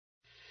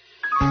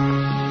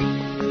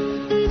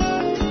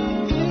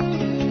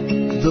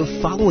The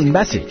following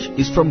message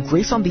is from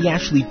Grace on the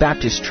Ashley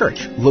Baptist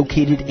Church,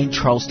 located in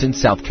Charleston,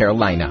 South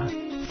Carolina.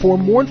 For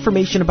more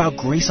information about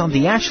Grace on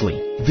the Ashley,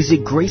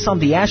 visit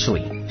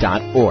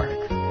graceontheashley.org.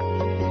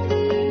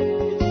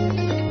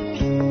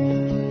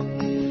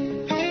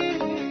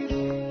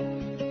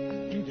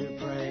 We do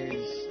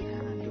praise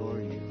and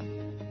adore you,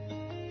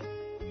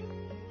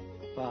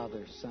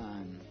 Father,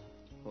 Son,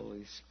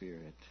 Holy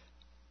Spirit.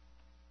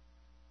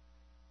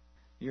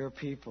 Your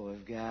people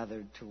have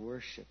gathered to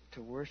worship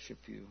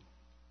you.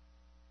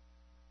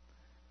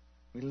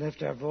 We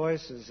lift our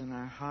voices and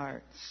our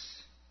hearts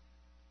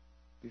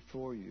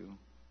before you.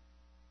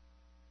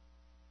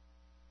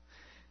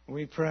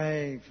 We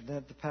pray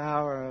that the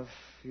power of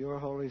your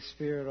Holy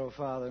Spirit, O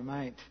Father,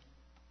 might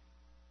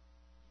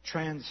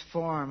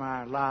transform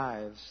our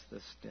lives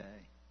this day.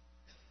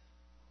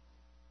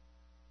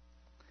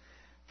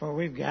 For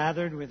we've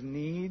gathered with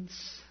needs,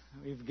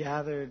 we've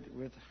gathered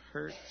with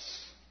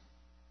hurts,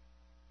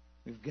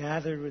 we've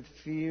gathered with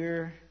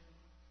fear,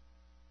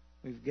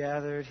 we've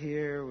gathered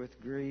here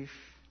with grief,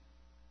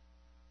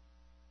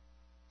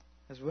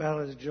 as well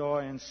as joy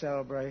and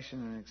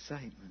celebration and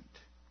excitement.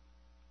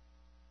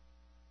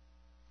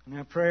 And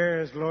our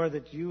prayer is, Lord,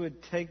 that you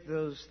would take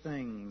those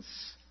things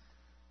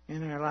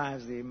in our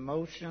lives, the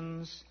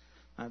emotions,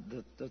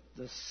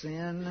 the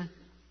sin,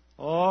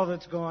 all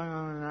that's going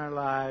on in our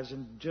lives,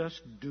 and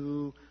just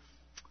do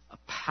a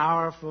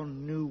powerful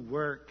new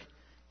work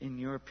in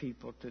your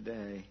people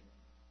today.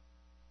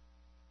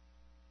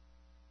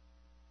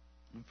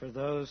 And for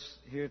those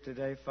here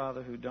today,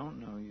 Father, who don't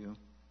know you,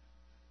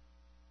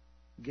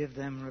 give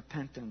them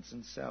repentance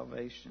and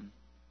salvation.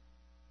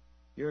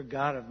 You're a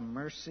God of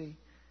mercy.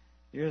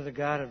 You're the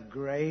God of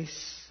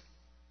grace.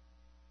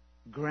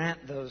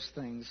 Grant those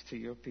things to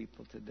your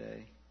people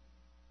today.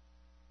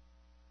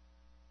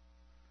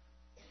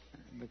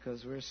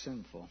 Because we're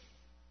sinful.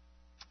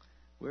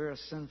 We're a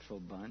sinful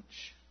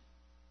bunch.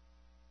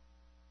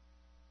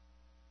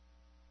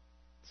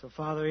 So,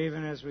 Father,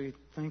 even as we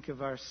think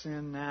of our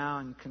sin now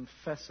and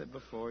confess it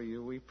before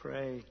you, we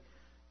pray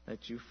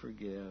that you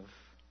forgive.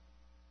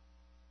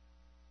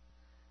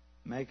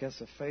 Make us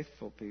a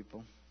faithful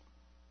people,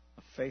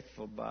 a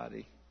faithful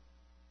body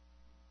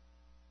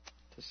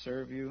to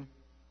serve you,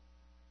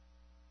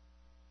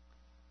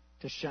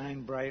 to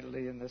shine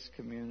brightly in this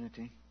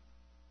community,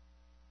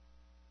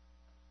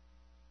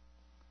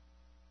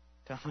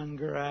 to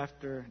hunger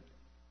after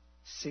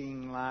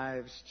seeing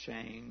lives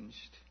changed,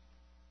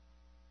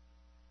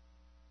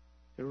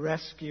 to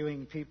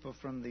rescuing people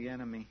from the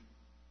enemy,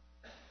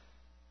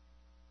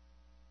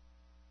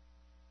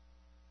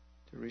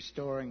 to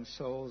restoring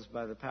souls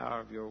by the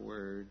power of your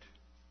word.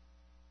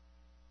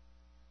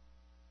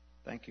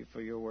 Thank you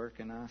for your work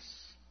in us.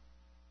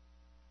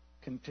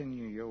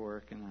 Continue your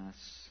work in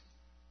us.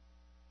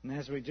 And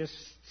as we just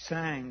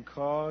sang,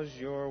 cause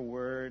your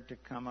word to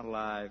come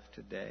alive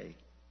today,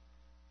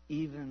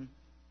 even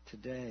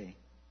today.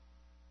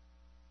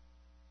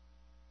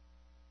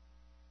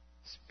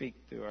 Speak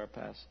through our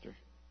pastor.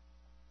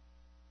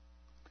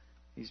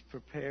 He's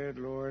prepared,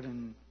 Lord,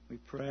 and we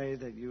pray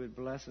that you would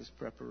bless his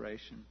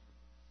preparation.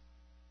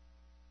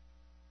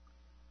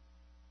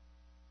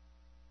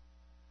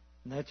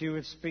 And that you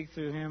would speak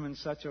through him in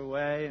such a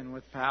way and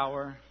with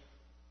power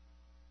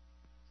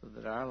so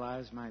that our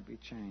lives might be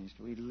changed.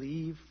 We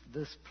leave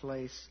this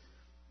place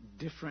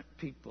different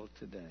people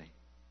today.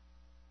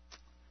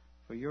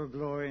 For your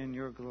glory and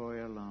your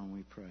glory alone,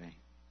 we pray.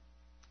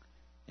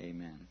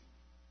 Amen.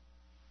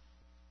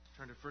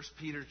 Turn to 1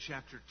 Peter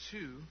chapter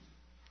 2.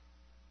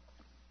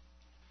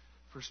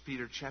 1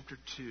 Peter chapter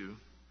 2.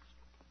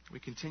 We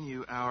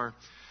continue our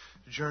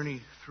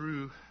journey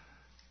through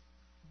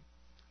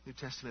New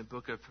Testament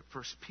book of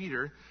 1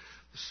 Peter.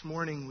 This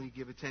morning we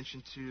give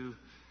attention to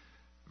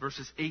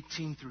verses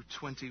 18 through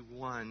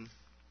 21.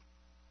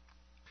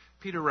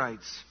 Peter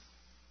writes,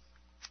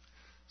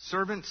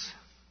 "Servants,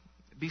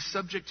 be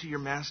subject to your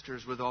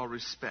masters with all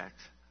respect,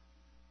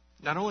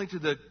 not only to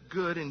the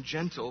good and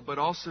gentle, but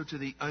also to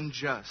the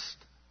unjust.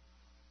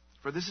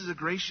 For this is a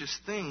gracious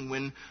thing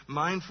when,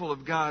 mindful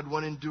of God,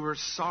 one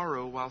endures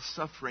sorrow while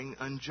suffering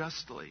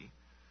unjustly.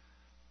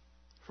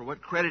 For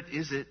what credit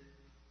is it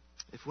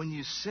if when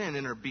you sin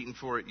and are beaten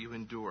for it, you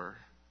endure?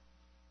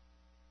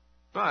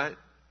 But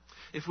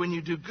if when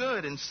you do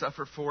good and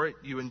suffer for it,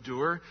 you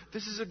endure,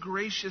 this is a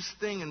gracious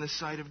thing in the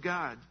sight of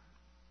God.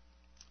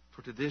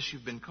 For to this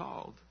you've been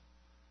called.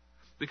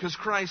 Because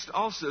Christ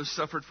also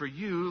suffered for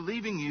you,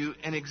 leaving you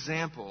an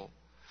example,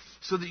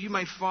 so that you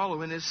might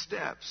follow in his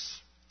steps.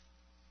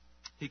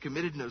 He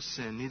committed no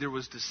sin, neither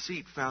was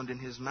deceit found in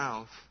his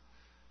mouth.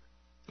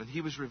 When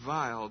he was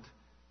reviled,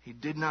 he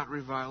did not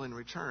revile in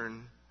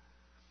return.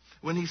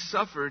 When he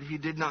suffered, he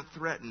did not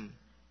threaten,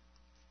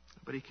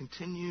 but he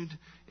continued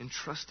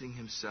entrusting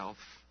himself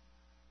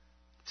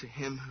to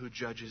him who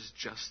judges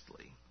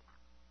justly."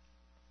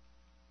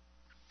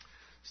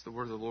 It's the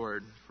word of the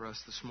Lord for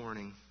us this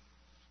morning.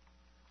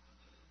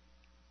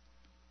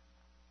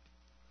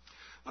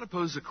 I want to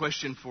pose a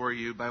question for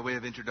you by way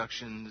of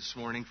introduction this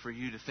morning for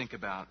you to think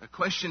about. A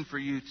question for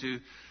you to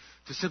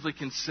simply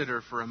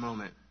consider for a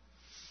moment.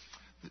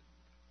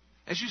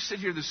 As you sit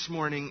here this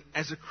morning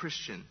as a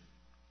Christian,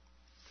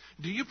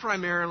 do you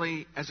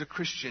primarily, as a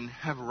Christian,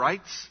 have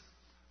rights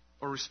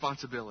or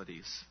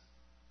responsibilities?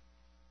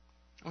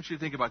 I want you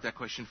to think about that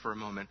question for a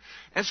moment.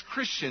 As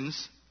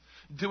Christians,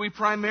 do we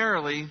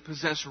primarily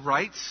possess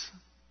rights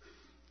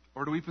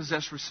or do we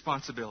possess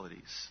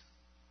responsibilities?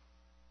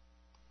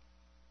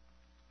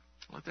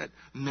 Let that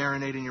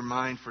marinate in your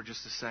mind for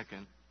just a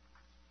second.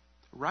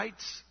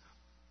 Rights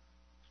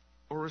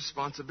or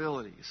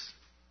responsibilities?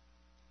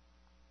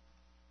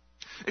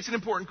 It's an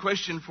important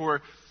question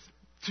for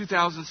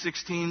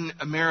 2016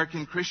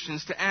 American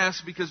Christians to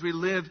ask, because we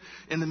live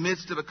in the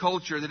midst of a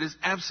culture that is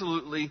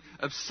absolutely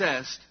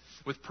obsessed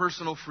with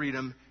personal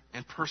freedom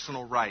and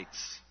personal rights.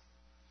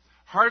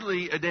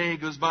 Hardly a day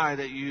goes by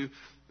that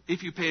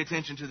if you pay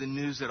attention to the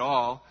news at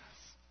all,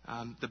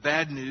 the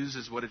bad news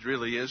is what it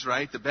really is,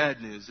 right? The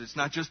bad news. It's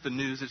not just the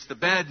news, it's the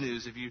bad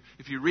news.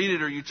 If you read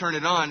it or you turn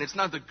it on, it's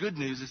not the good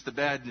news, it's the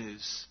bad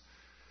news.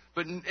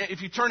 But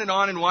if you turn it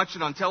on and watch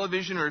it on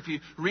television, or if you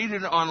read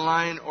it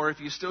online, or if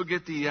you still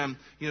get the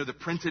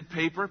printed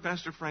paper,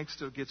 Pastor Frank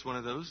still gets one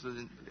of those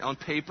on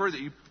paper that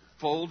you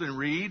fold and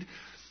read,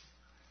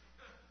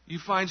 you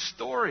find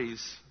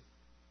stories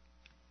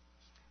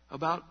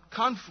about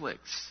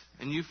conflicts,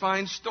 and you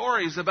find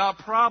stories about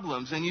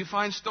problems, and you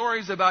find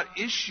stories about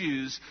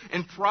issues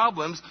and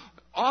problems,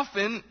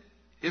 often,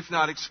 if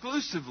not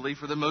exclusively,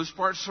 for the most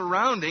part,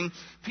 surrounding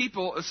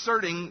people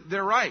asserting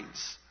their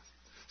rights.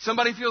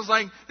 Somebody feels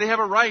like they have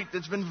a right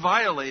that's been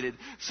violated.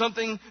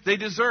 Something they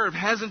deserve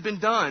hasn't been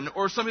done,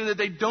 or something that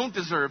they don't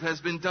deserve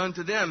has been done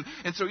to them.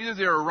 And so either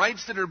there are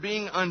rights that are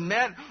being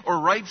unmet or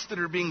rights that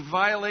are being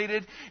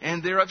violated,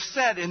 and they're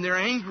upset and they're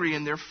angry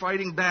and they're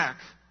fighting back.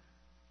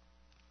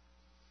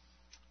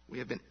 We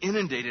have been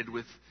inundated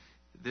with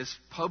this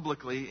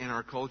publicly in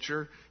our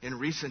culture in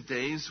recent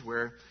days,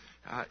 where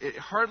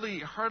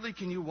hardly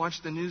can you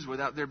watch the news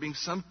without there being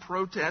some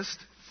protest,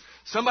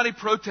 somebody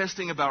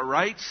protesting about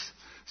rights,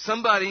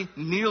 somebody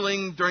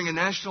kneeling during a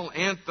national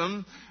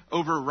anthem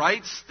over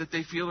rights that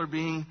they feel are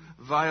being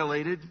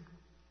violated.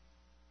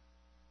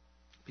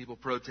 People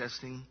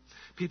protesting,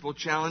 people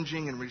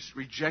challenging and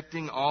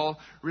rejecting all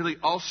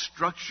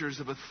structures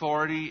of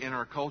authority in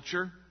our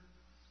culture.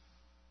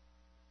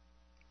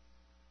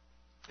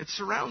 It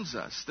surrounds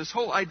us. This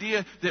whole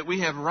idea that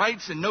we have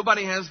rights and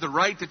nobody has the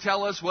right to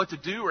tell us what to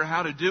do or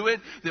how to do it,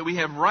 that we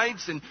have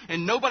rights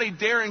and nobody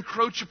dare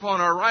encroach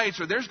upon our rights,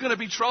 or there's going to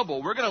be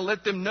trouble. We're going to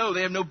let them know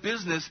they have no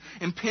business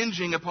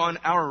impinging upon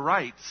our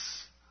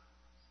rights.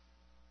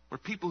 We're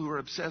people who are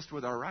obsessed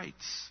with our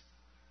rights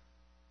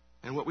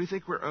and what we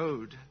think we're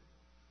owed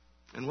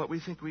and what we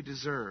think we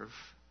deserve.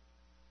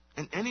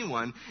 And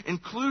anyone,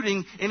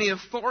 including any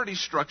authority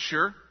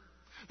structure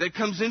that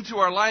comes into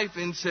our life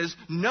and says,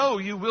 no,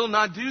 you will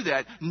not do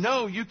that,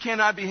 no, you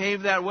cannot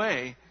behave that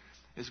way,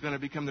 is going to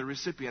become the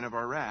recipient of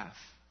our wrath.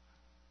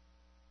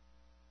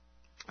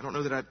 I don't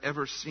know that I've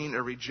ever seen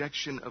a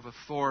rejection of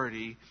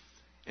authority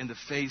in the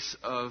face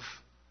of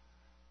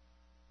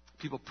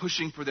people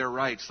pushing for their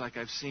rights like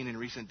I've seen in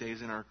recent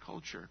days in our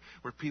culture,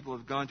 where people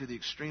have gone to the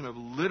extreme of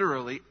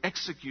literally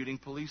executing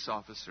police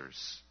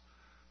officers.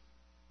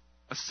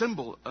 A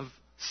symbol of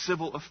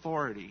civil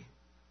authority,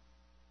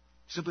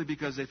 simply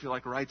because they feel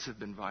like rights have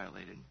been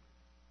violated.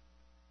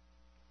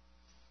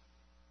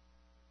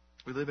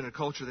 We live in a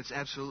culture that's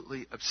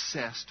absolutely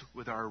obsessed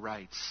with our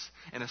rights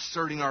and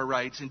asserting our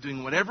rights and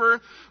doing whatever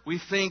we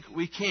think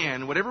we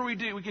can, whatever we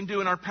can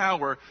do in our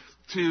power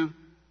to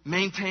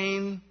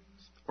maintain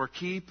or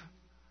keep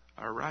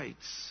our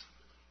rights,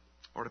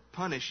 or to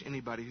punish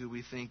anybody who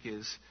we think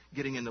is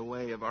getting in the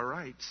way of our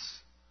rights.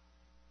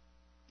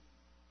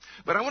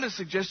 But I want to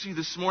suggest to you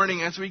this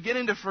morning, as we get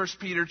into 1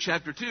 Peter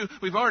chapter 2,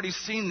 we've already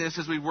seen this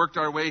as we've worked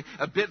our way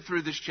a bit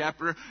through this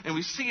chapter, and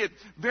we see it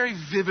very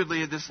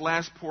vividly in this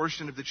last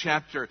portion of the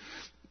chapter,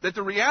 that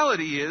the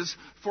reality is,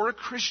 for a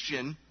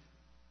Christian,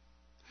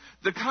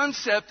 the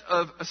concept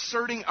of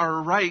asserting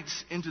our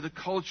rights into the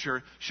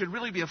culture should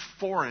really be a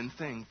foreign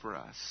thing for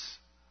us.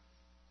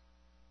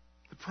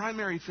 The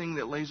primary thing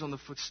that lays on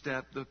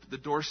the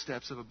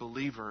doorsteps of a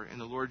believer in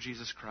the Lord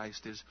Jesus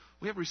Christ is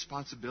we have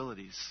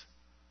responsibilities.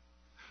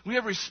 We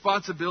have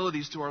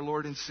responsibilities to our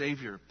Lord and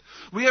Savior.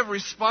 We have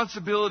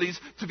responsibilities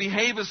to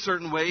behave a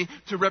certain way,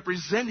 to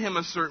represent Him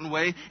a certain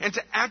way, and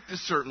to act a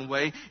certain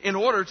way in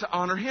order to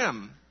honor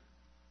Him.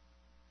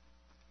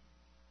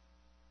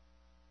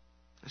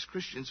 As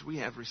Christians, we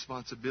have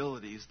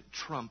responsibilities that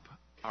trump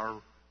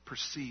our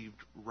perceived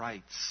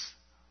rights.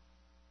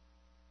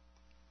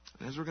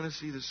 And as we're going to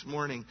see this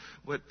morning,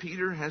 what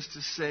Peter has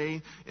to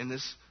say in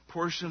this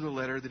portion of the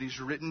letter that he's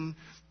written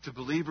to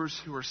believers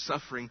who are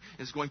suffering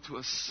is going to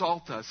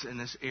assault us in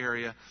this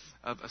area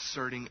of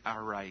asserting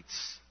our rights.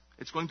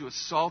 It's going to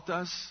assault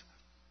us,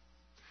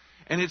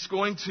 and it's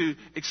going to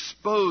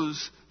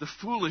expose the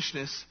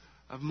foolishness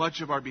of much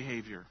of our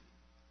behavior.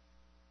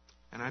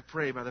 And I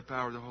pray by the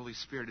power of the Holy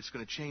Spirit, it's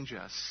going to change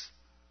us.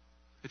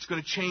 It's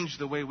going to change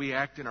the way we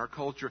act in our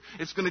culture.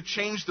 It's going to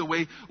change the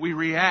way we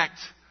react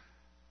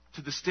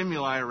to the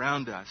stimuli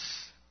around us.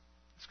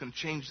 It's going to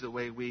change the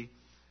way we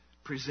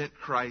present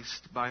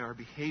Christ by our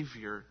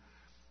behavior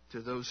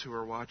to those who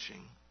are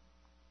watching.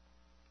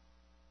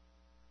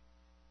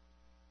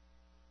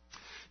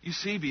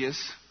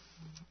 Eusebius,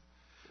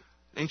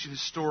 an ancient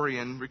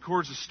historian,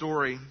 records a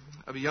story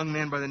of a young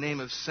man by the name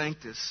of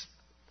Sanctus.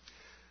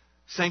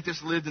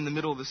 Sanctus lived in the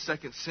middle of the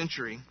 2nd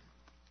century.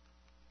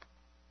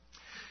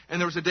 And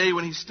there was a day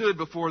when he stood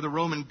before the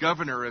Roman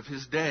governor of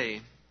his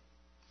day.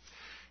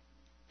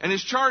 And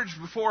his charge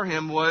before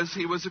him was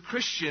he was a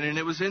Christian. And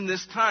it was in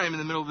this time, in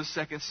the middle of the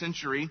 2nd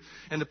century,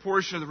 and the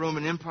portion of the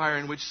Roman Empire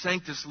in which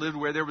Sanctus lived,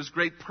 where there was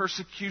great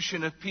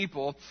persecution of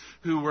people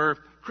who were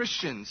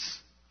Christians,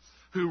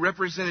 who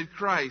represented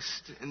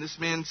Christ. And this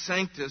man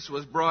Sanctus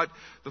was brought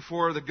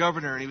before the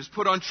governor, and he was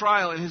put on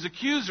trial, and his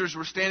accusers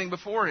were standing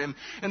before him.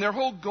 And their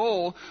whole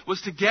goal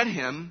was to get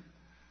him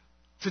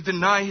to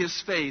deny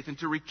his faith and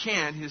to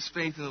recant his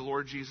faith in the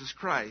Lord Jesus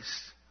Christ.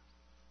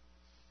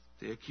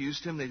 They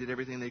accused him. They did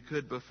everything they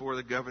could before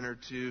the governor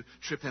to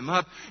trip him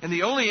up. And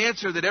the only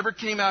answer that ever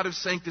came out of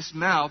Sanctus'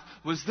 mouth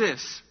was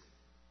this: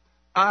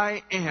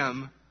 I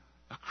am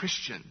a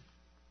Christian.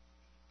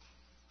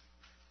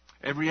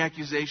 Every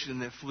accusation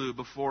that flew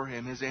before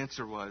him, his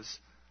answer was,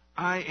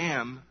 I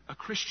am a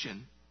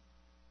Christian.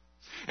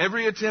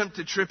 Every attempt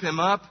to trip him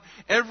up,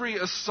 every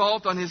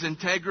assault on his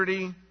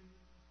integrity,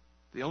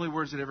 the only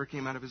words that ever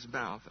came out of his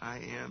mouth, I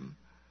am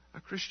a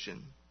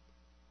Christian.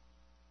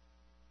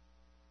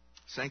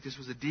 Sanctus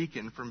was a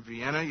deacon from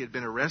Vienna. He had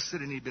been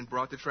arrested and he'd been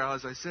brought to trial,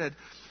 as I said,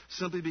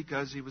 simply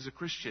because he was a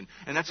Christian.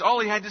 And that's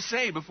all he had to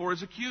say before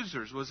his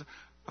accusers was,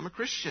 I'm a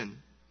Christian.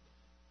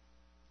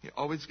 He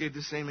always gave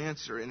the same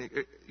answer. And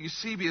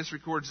Eusebius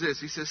records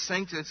this. He says,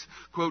 Sanctus,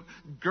 quote,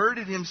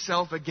 girded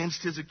himself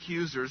against his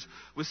accusers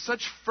with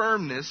such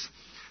firmness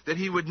that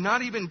he would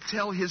not even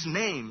tell his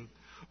name,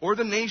 or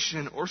the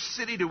nation or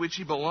city to which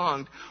he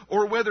belonged,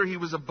 or whether he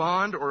was a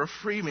bond or a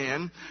free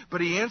man,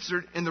 but he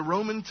answered in the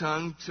Roman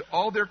tongue to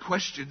all their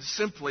questions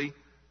simply,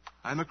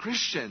 I'm a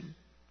Christian.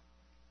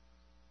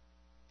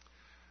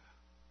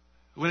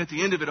 When at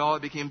the end of it all,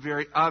 it became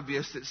very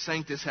obvious that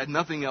Sanctus had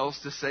nothing else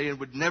to say and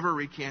would never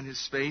recant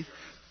his faith,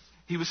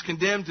 he was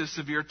condemned to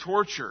severe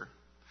torture.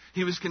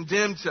 He was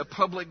condemned to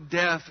public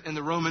death in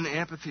the Roman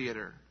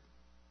amphitheater.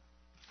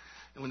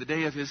 And when the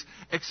day of his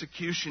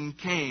execution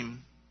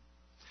came,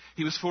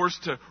 he was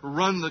forced to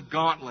run the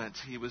gauntlet.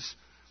 He was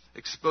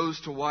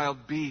exposed to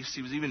wild beasts.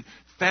 He was even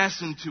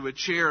fastened to a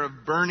chair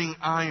of burning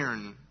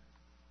iron.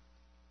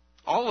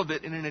 All of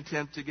it in an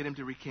attempt to get him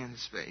to recant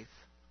his faith.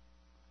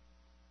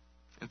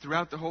 And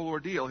throughout the whole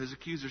ordeal, his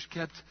accusers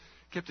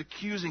kept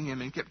accusing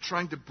him and kept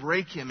trying to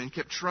break him and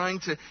kept trying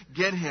to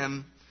get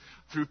him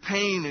through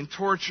pain and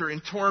torture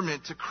and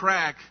torment to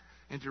crack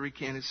and to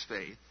recant his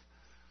faith.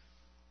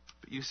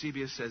 But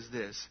Eusebius says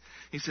this.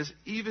 He says,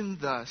 even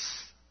thus,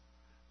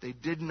 they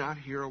did not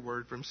hear a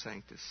word from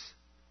Sanctus,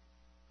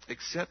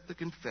 except the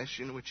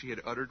confession which he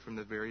had uttered from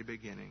the very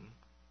beginning.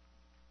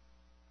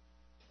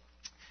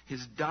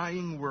 His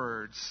dying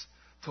words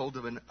told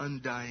of an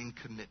undying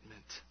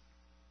commitment.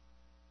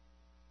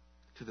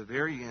 To the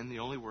very end, the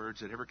only words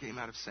that ever came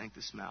out of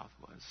Sanctus' mouth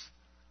was,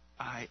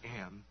 I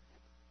am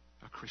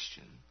a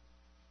Christian.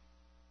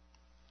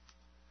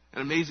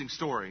 An amazing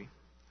story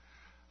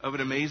of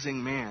an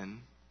amazing man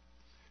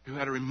who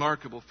had a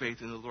remarkable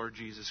faith in the Lord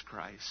Jesus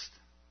Christ,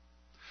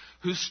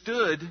 who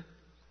stood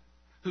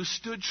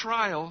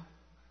trial,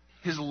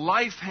 his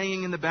life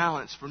hanging in the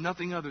balance for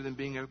nothing other than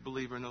being a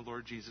believer in the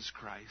Lord Jesus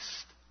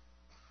Christ.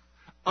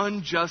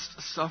 Unjust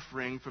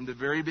suffering from the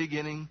very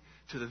beginning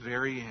to the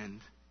very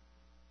end.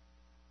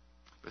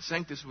 But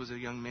Sanctus was a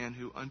young man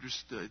who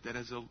understood that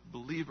as a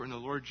believer in the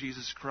Lord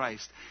Jesus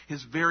Christ,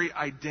 his very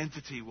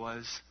identity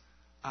was,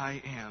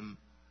 I am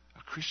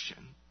a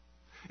Christian.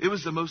 It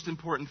was the most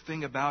important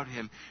thing about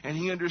him. And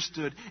he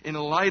understood, in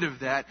light of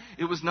that,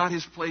 it was not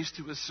his place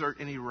to assert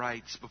any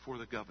rights before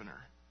the governor.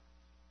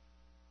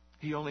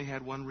 He only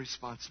had one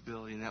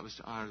responsibility, and that was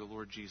to honor the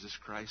Lord Jesus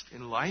Christ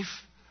in life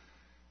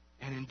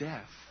and in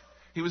death.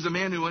 He was a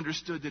man who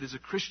understood that as a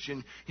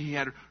Christian, he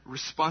had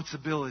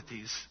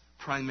responsibilities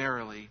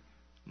primarily,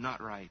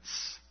 not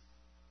rights.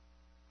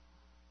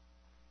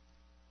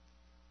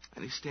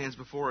 And he stands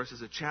before us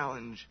as a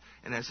challenge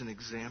and as an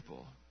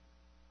example.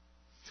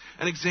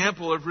 An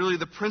example of really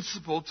the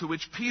principle to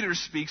which Peter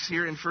speaks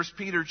here in 1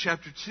 Peter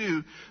chapter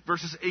 2,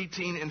 verses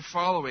 18 and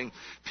following.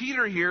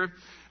 Peter here,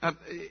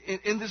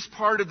 in this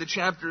part of the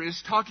chapter,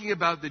 is talking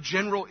about the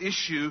general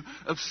issue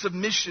of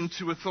submission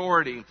to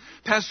authority.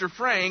 Pastor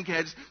Frank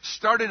had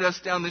started us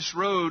down this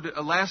road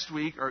last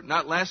week, or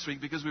not last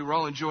week because we were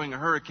all enjoying a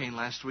hurricane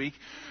last week,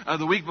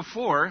 the week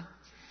before,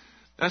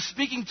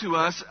 speaking to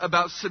us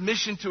about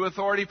submission to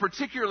authority,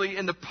 particularly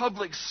in the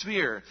public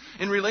sphere,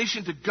 in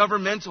relation to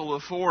governmental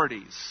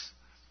authorities.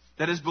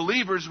 That as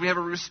believers, we have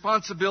a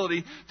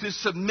responsibility to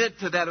submit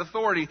to that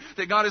authority,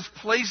 that God has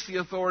placed the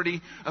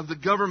authority of the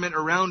government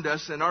around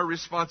us, and our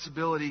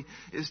responsibility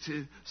is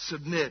to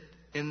submit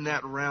in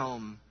that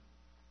realm.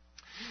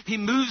 He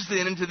moves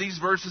then into these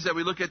verses that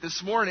we look at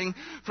this morning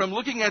from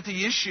looking at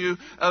the issue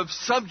of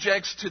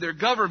subjects to their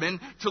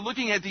government to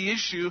looking at the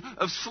issue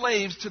of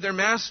slaves to their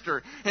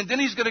master. And then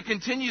he's going to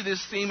continue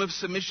this theme of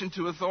submission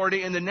to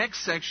authority in the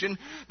next section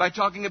by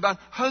talking about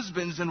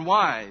husbands and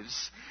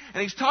wives.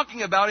 And he's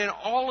talking about in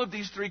all of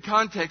these three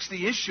contexts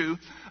the issue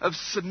of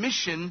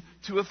submission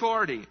to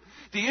authority.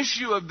 The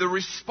issue of the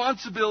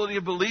responsibility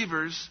of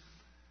believers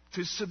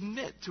to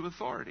submit to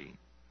authority.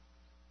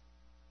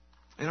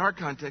 In our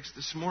context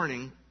this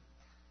morning,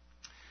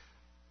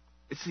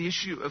 it's the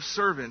issue of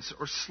servants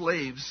or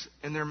slaves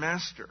and their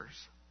masters.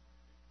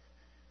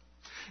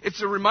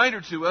 It's a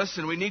reminder to us,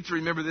 and we need to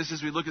remember this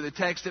as we look at the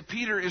text, that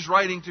Peter is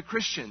writing to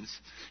Christians.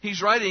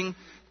 He's writing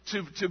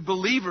to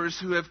believers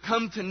who have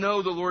come to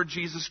know the Lord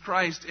Jesus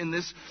Christ in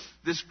this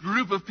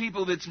group of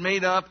people that's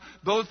made up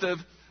both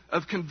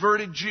of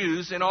converted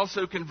Jews and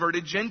also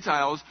converted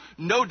Gentiles.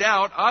 No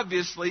doubt,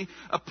 obviously,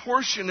 a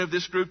portion of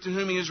this group to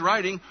whom he is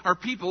writing are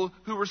people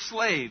who were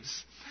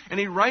slaves. And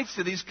he writes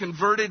to these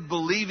converted,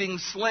 believing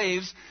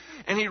slaves,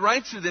 and he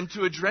writes to them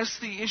to address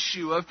the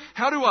issue of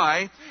how do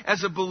I,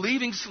 as a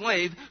believing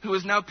slave who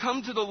has now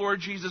come to the Lord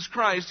Jesus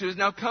Christ, who has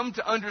now come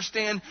to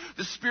understand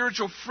the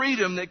spiritual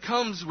freedom that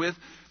comes with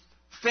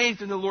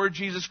faith in the Lord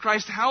Jesus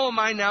Christ, how am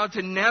I now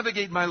to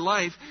navigate my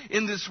life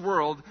in this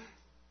world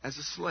as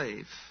a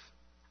slave?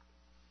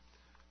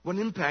 What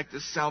impact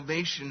does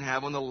salvation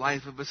have on the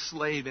life of a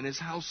slave and his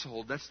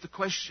household? That's the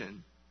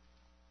question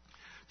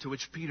to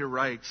which Peter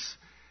writes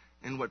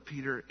and what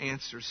Peter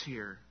answers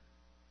here.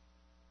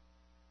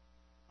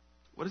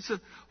 What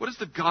does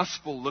the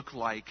gospel look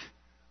like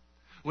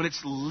when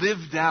it's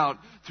lived out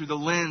through the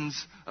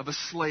lens of a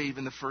slave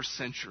in the first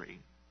century?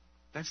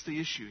 That's the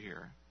issue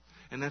here.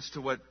 And that's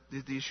to what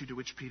the issue to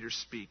which Peter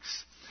speaks.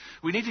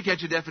 We need to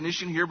catch a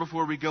definition here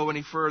before we go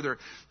any further.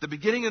 The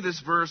beginning of this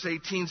verse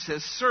 18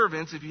 says,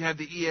 servants, if you have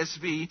the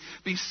ESV,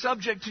 be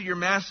subject to your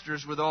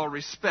masters with all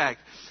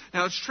respect.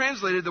 Now it's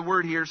translated the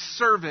word here,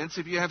 servants.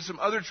 If you have some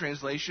other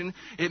translation,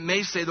 it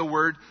may say the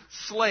word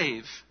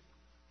slave.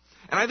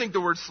 And I think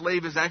the word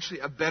slave is actually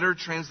a better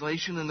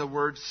translation than the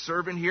word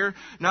servant here.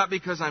 Not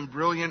because I'm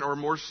brilliant or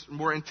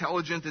more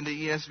intelligent than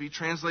the ESV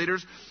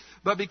translators,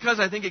 but because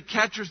I think it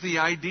captures the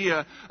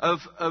idea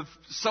of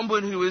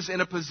someone who is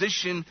in a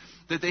position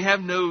that they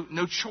have no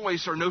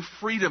choice or no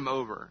freedom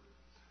over.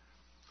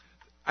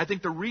 I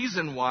think the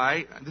reason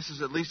why, this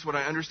is at least what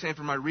I understand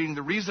from my reading,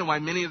 the reason why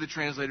many of the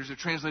translators have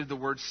translated the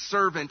word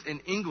servant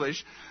in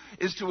English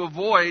is to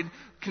avoid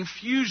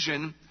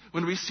confusion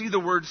when we see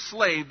the word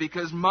slave,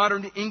 because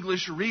modern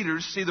English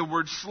readers see the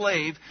word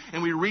slave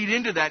and we read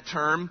into that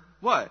term,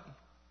 what?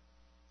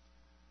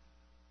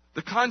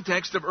 The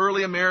context of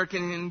early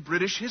American and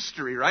British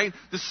history, right?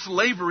 The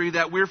slavery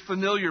that we're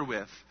familiar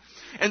with.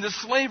 And the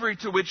slavery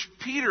to which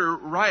Peter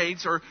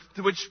writes, or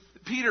to which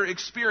Peter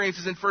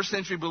experiences and first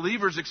century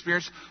believers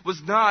experience,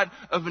 was not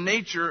of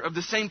nature of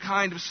the same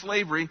kind of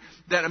slavery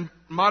that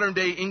modern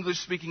day English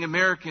speaking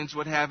Americans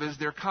would have as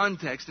their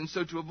context. And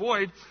so to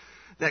avoid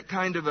that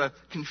kind of a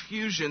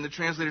confusion, the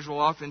translators will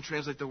often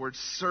translate the word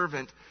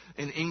servant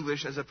in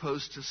English as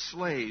opposed to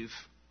slave.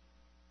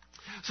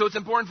 So it's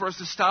important for us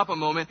to stop a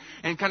moment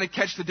and kind of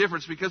catch the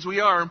difference, because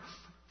we are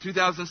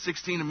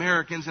 2016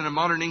 Americans in a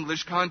modern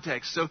English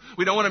context. So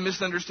we don't want to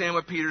misunderstand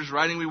what Peter's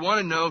writing. We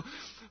want to know,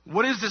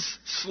 what is this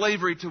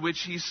slavery to which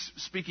he's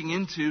speaking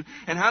into,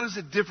 and how does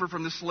it differ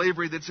from the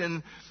slavery that's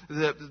in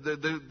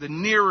the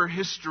nearer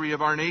history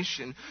of our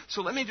nation?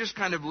 So let me just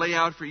kind of lay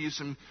out for you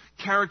some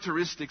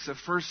characteristics of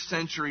first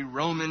century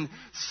Roman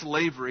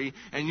slavery,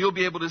 and you'll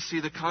be able to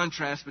see the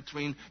contrast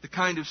between the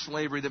kind of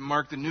slavery that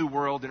marked the New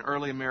World in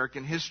early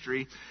American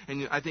history,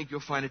 and I think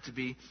you'll find it to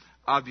be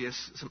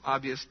some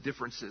obvious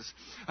differences.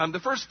 The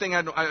first thing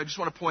I just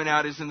want to point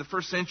out is in the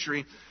first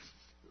century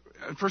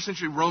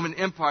Roman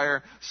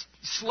Empire,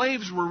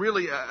 slaves were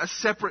really a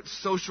separate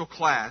social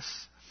class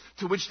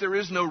to which there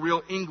is no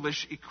real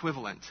English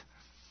equivalent.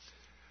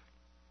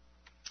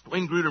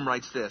 Wayne Grudem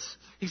writes this.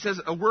 He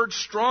says, a word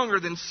stronger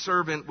than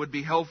servant would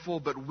be helpful,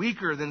 but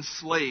weaker than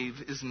slave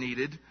is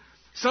needed.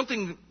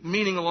 Something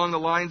meaning along the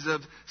lines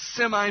of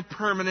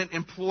semi-permanent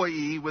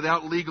employee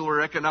without legal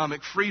or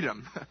economic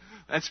freedom.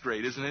 That's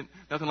great, isn't it?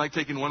 Nothing like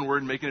taking one word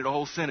and making it a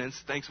whole sentence.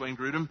 Thanks, Wayne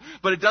Grudem.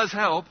 But it does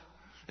help.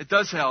 It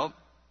does help.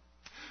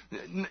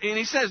 And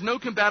he says no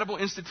compatible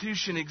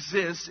institution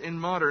exists in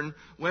modern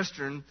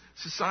Western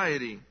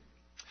society.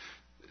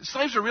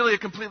 Slaves are really a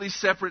completely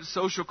separate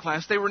social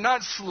class. They were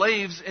not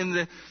slaves in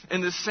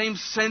the same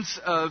sense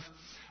of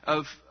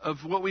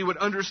what we would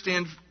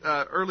understand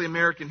early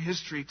American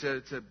history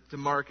to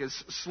mark as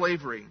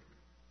slavery.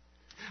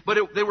 But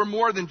they were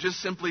more than just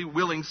simply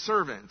willing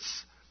servants.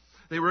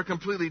 They were a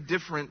completely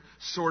different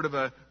sort of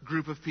a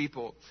group of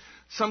people.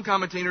 Some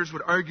commentators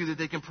would argue that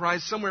they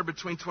comprised somewhere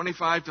between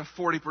 25 to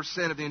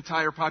 40% of the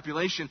entire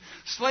population.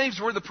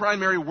 Slaves were the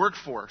primary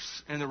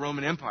workforce in the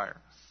Roman Empire.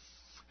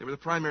 They were the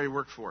primary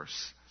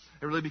workforce.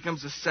 It really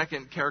becomes the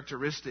second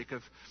characteristic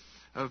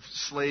of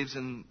slaves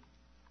in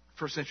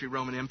first century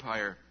Roman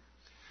Empire.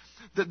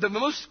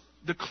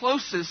 The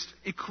closest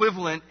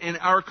equivalent in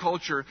our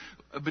culture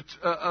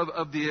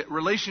of the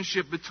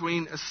relationship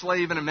between a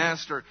slave and a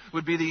master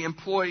would be the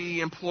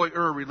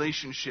employee-employer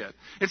relationship.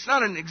 It's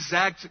not an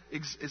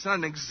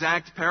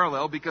exact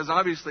parallel, because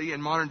obviously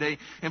in modern day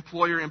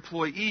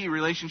employer-employee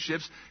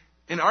relationships,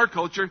 in our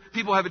culture,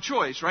 people have a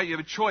choice, right? You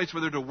have a choice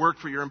whether to work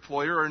for your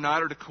employer or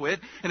not, or to quit.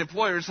 And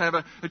employers have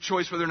a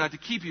choice whether or not to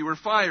keep you or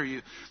fire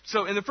you.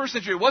 So in the first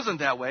century, it wasn't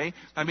that way.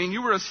 I mean,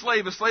 you were a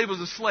slave. A slave was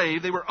a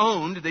slave. They were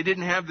owned. They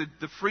didn't have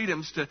the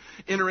freedoms to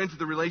enter into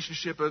the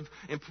relationship of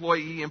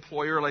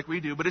employee-employer like we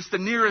do. But it's the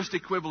nearest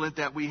equivalent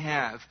that we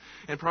have,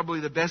 and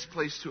probably the best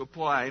place to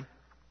apply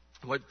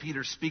what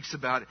Peter speaks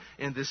about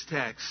in this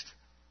text.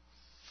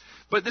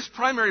 But this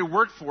primary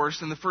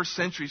workforce in the first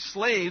century,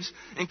 slaves,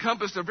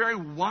 encompassed a very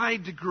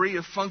wide degree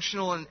of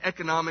functional and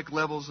economic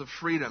levels of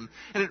freedom.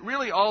 And it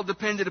really all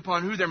depended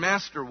upon who their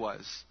master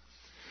was.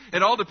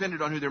 It all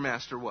depended on who their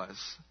master was.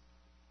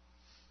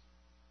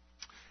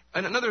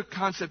 And another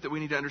concept that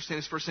we need to understand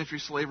is first century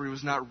slavery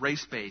was not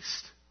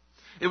race-based.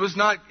 It was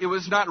not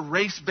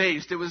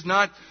race-based. It was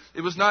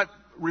not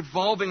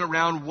revolving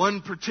around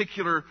one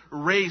particular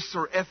race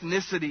or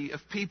ethnicity of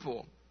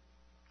people.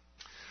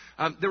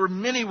 There were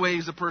many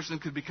ways a person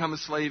could become a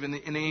slave in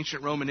the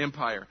ancient Roman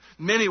Empire.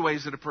 Many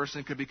ways that a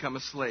person could become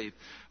a slave.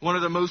 One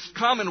of the most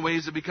common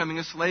ways of becoming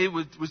a slave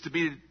was to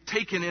be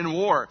taken in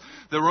war.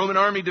 The Roman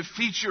army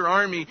defeats your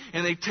army,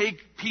 and they take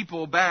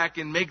people back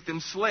and make them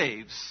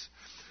slaves.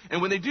 And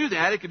when they do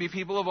that, it could be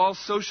people of all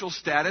social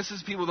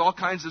statuses, people with all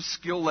kinds of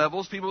skill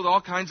levels, people with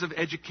all kinds of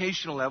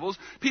educational levels,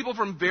 people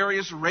from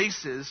various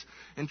races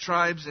and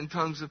tribes and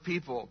tongues of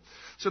people.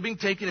 So being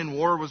taken in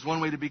war was one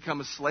way to become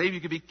a slave.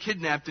 You could be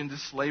kidnapped into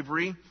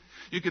slavery.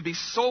 You could be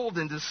sold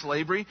into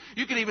slavery.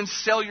 You could even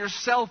sell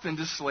yourself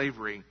into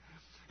slavery.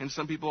 And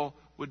some people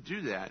would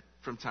do that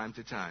from time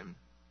to time.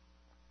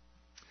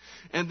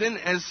 And then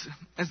as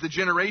the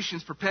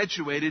generations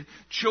perpetuated,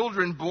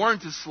 children born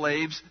to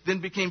slaves then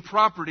became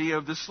property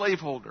of the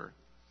slaveholder.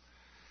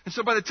 And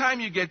so by the time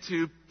you get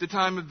to the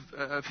time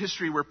of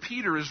history where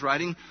Peter is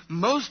writing,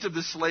 most of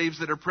the slaves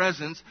that are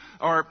present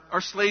are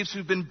slaves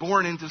who've been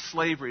born into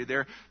slavery.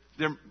 They're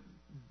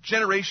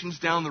generations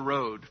down the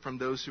road from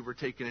those who were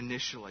taken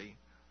initially.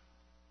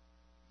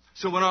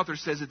 So one author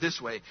says it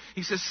this way.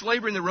 He says,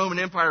 slavery in the Roman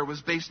Empire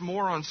was based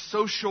more on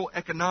social,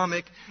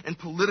 economic, and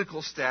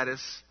political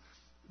status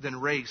than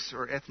race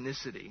or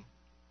ethnicity.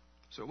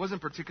 So it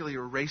wasn't particularly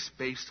a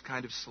race-based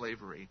kind of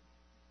slavery.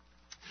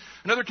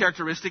 Another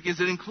characteristic is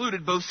it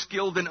included both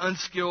skilled and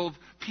unskilled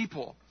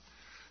people.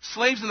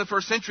 Slaves in the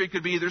first century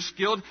could be either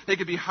skilled, they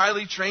could be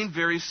highly trained,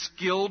 very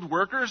skilled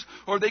workers,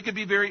 or they could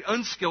be very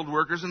unskilled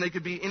workers, and they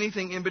could be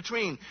anything in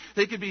between.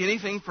 They could be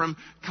anything from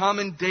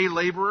common day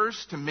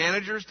laborers to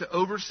managers to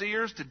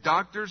overseers to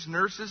doctors,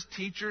 nurses,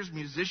 teachers,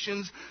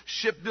 musicians,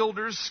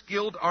 shipbuilders,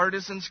 skilled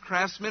artisans,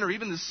 craftsmen, or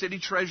even the city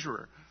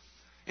treasurer.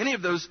 Any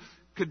of those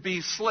could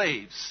be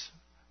slaves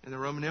in the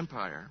Roman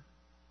Empire,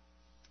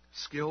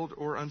 skilled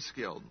or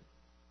unskilled.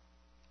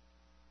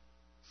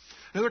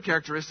 Another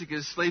characteristic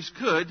is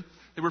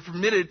they were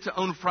permitted to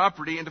own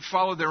property and to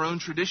follow their own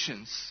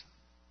traditions.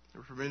 They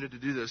were permitted to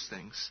do those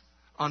things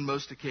on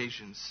most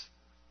occasions.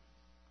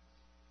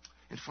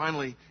 And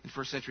finally, in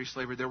first century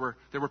slavery, there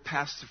were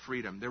paths to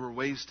freedom. There were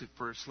ways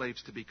for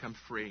slaves to become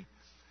free.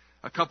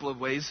 A couple of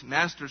ways.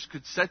 Masters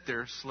could set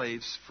their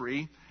slaves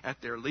free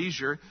at their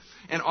leisure.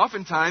 And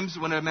oftentimes,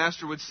 when a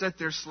master would set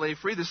their slave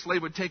free, the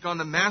slave would take on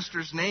the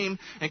master's name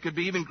and could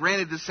be even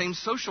granted the same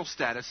social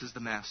status as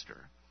the master.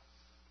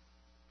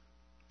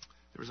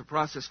 There was a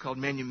process called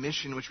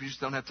manumission, which we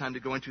just don't have time to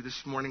go into this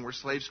morning, where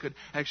slaves could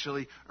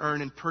actually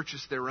earn and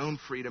purchase their own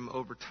freedom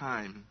over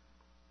time.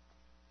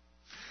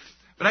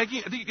 But I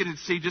think you can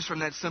see just from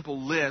that simple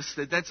list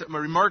that that's a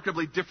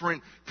remarkably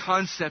different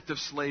concept of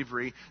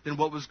slavery than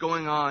what was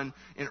going on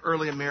in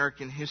early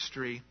American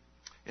history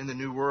in the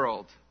New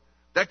World.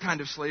 That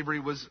kind of slavery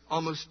was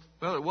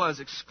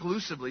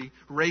exclusively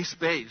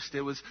race-based.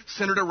 It was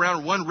centered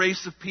around one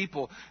race of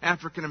people,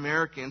 African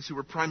Americans, who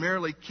were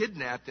primarily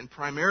kidnapped and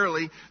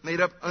primarily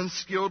made up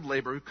unskilled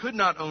labor, who could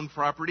not own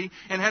property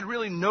and had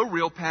really no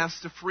real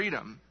paths to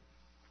freedom.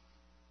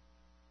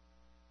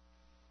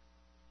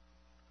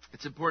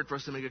 It's important for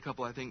us to make a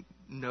couple,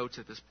 notes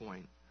at this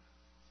point.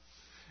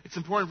 It's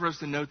important for us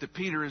to note that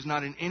Peter is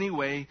not in any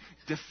way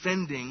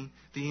defending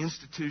the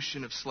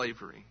institution of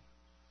slavery.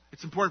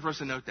 It's important for us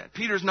to note that.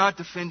 Peter's not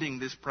defending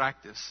this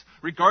practice,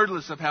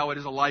 regardless of how it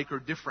is alike or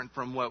different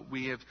from what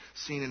we have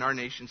seen in our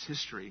nation's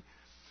history.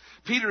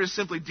 Peter is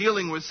simply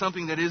dealing with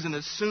something that is an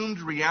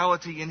assumed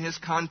reality in his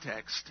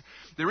context.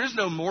 There is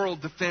no moral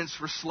defense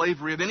for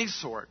slavery of any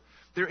sort.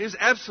 There is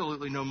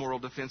absolutely no moral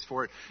defense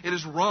for it. It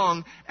is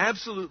wrong,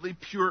 absolutely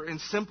pure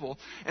and simple.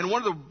 And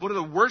one of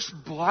the worst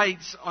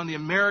blights on the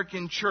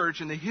American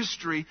church in the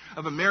history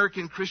of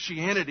American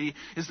Christianity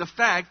is the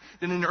fact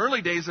that in the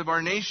early days of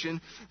our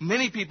nation,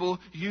 many people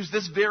used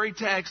this very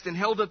text and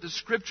held up the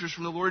scriptures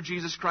from the Lord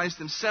Jesus Christ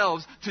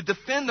themselves to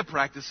defend the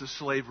practice of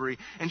slavery.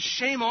 And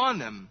shame on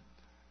them.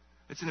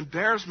 It's an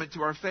embarrassment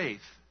to our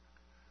faith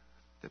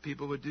that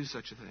people would do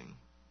such a thing.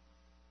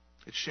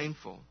 It's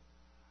shameful.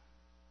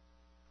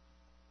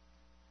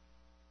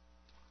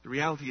 The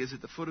reality is,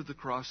 at the foot of the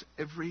cross,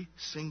 every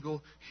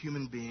single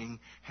human being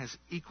has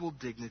equal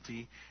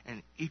dignity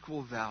and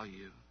equal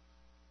value.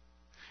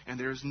 And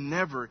there is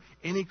never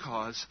any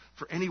cause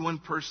for any one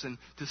person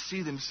to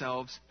see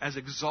themselves as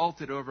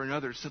exalted over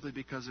another simply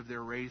because of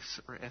their race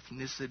or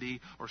ethnicity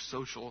or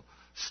social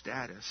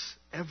status.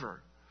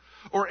 Ever.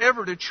 Or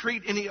ever to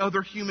treat any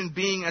other human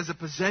being as a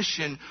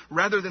possession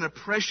rather than a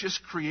precious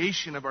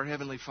creation of our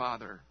Heavenly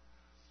Father.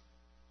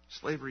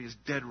 Slavery is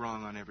dead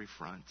wrong on every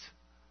front.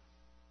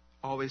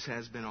 Always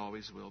has been,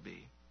 always will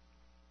be.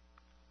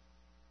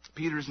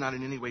 Peter is not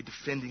in any way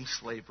defending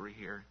slavery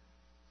here.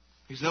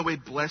 He's no way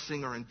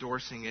blessing or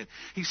endorsing it.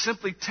 He's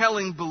simply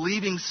telling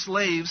believing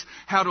slaves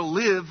how to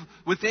live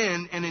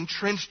within an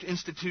entrenched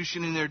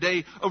institution in their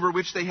day over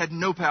which they had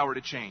no power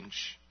to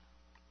change.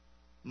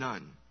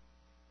 None.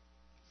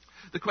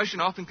 The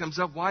question often comes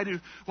up, why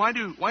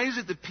is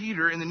it that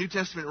Peter and the New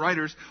Testament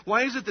writers,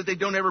 why is it that they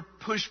don't ever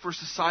push for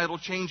societal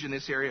change in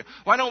this area?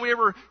 Why don't we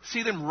ever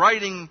see them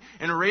writing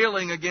and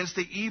railing against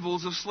the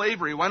evils of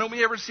slavery? Why don't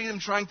we ever see them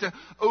trying to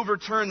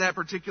overturn that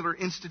particular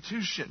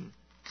institution?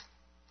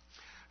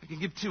 I can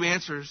give two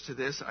answers to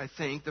this, I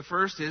think. The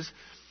first is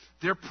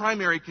their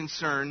primary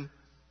concern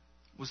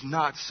was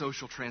not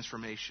social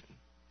transformation.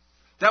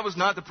 That was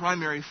not the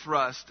primary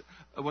thrust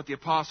of what the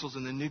apostles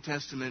in the New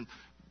Testament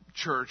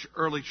church,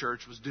 early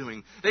church, was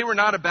doing. They were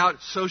not about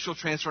social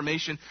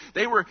transformation.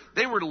 They were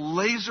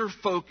laser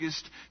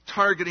focused,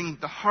 targeting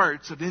the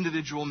hearts of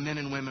individual men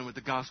and women with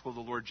the gospel of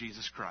the Lord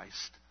Jesus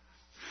Christ.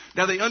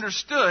 Now they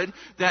understood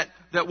that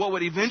what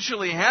would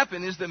eventually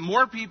happen is that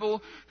more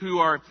people who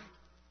are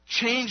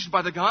changed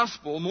by the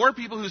gospel, more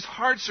people whose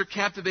hearts are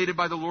captivated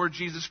by the Lord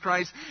Jesus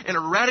Christ and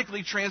are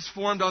radically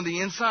transformed on the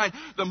inside,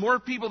 the more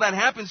people that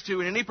happens to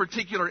in any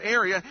particular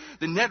area,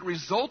 the net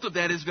result of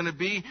that is going to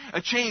be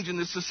a change in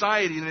the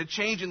society and a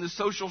change in the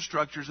social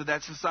structures of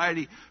that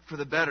society for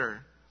the better.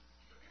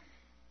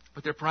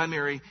 But their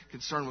primary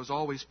concern was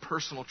always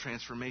personal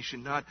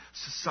transformation, not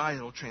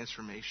societal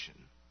transformation.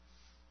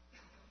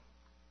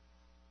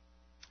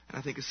 And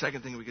I think a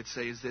second thing we could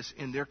say is this: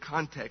 in their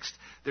context,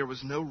 there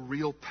was no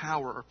real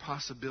power or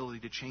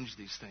possibility to change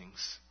these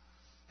things.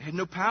 They had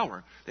no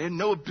power. They had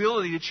no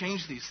ability to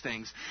change these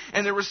things.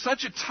 And there was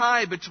such a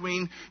tie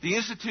between the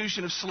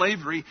institution of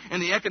slavery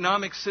and the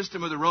economic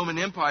system of the Roman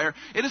Empire.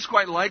 It is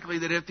quite likely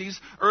that if these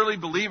early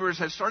believers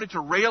had started to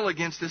rail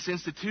against this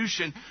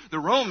institution, the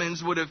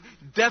Romans would have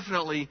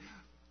definitely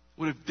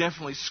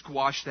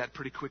squashed that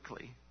pretty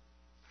quickly.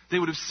 They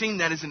would have seen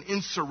that as an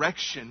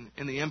insurrection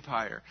in the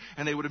empire.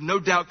 And they would have no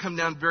doubt come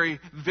down very,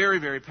 very,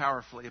 very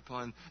powerfully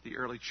upon the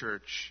early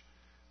church.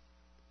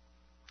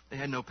 They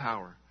had no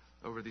power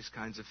over these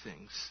kinds of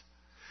things.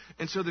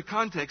 And so the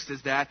context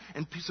is that.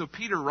 And so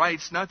Peter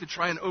writes not to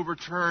try and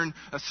overturn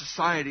a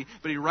society,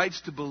 but he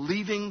writes to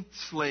believing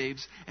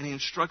slaves, and he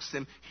instructs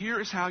them, here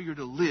is how you're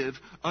to live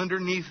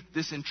underneath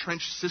this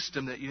entrenched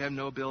system that you have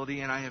no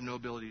ability and I have no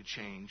ability to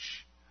change.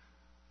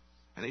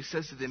 And he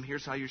says to them,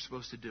 here's how you're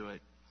supposed to do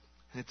it.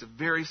 And it's a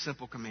very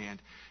simple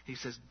command. He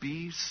says,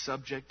 be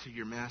subject to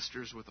your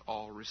masters with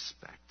all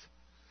respect.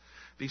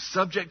 Be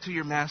subject to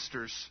your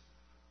masters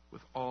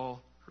with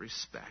all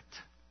respect.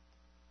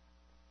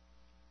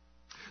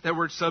 That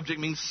word subject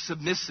means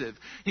submissive.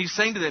 He's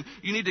saying to them,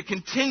 you need to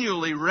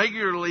continually,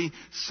 regularly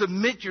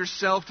submit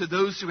yourself to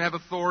those who have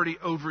authority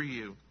over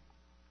you.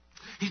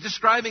 He's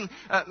describing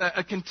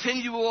a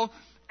continual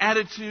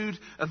attitude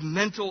of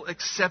mental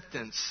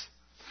acceptance.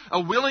 A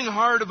willing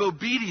heart of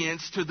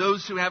obedience to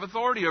those who have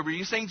authority over you.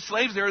 He's saying,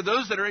 slaves, there are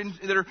those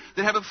that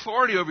have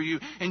authority over you.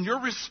 And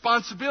your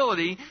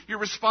responsibility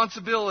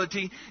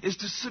is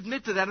to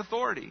submit to that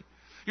authority.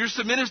 Your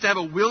submit is to have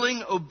a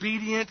willing,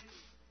 obedient,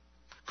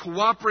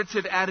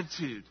 cooperative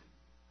attitude.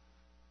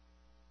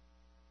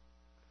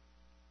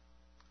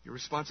 Your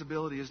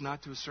responsibility is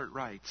not to assert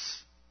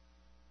rights.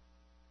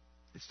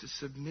 It's to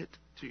submit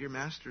to your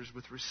masters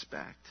with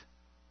respect.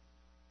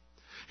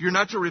 You're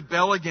not to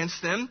rebel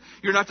against them.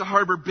 You're not to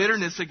harbor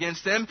bitterness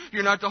against them.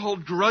 You're not to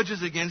hold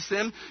grudges against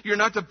them. You're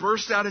not to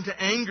burst out into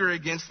anger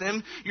against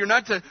them. You're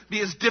not to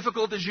be as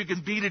difficult as you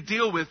can be to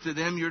deal with to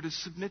them. You're to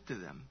submit to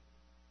them.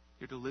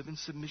 You're to live in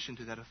submission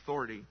to that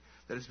authority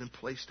that has been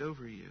placed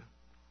over you.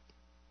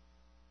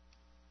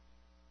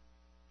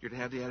 You're to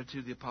have the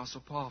attitude of the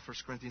Apostle Paul, 1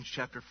 Corinthians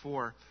chapter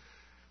 4,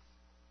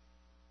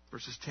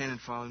 verses 10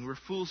 and following. We're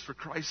fools for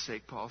Christ's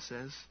sake, Paul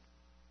says.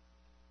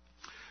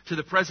 To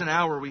the present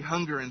hour we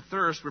hunger and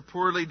thirst. We're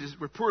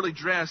poorly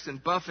dressed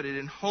and buffeted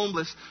and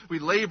homeless. We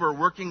labor,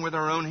 working with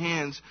our own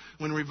hands.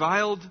 When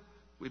reviled,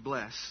 we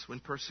bless. When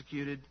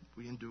persecuted,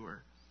 we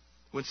endure.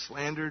 When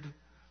slandered,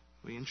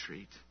 we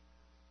entreat.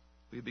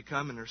 We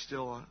become and are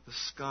still the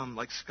scum,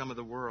 like scum of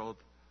the world,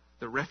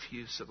 the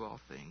refuse of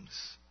all things.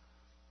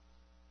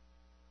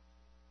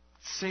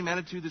 It's the same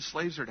attitude that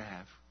slaves are to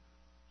have.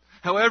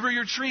 However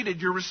you're treated,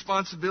 your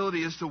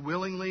responsibility is to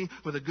willingly,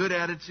 with a good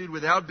attitude,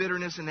 without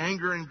bitterness and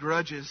anger and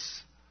grudges,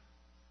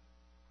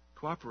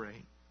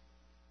 cooperate.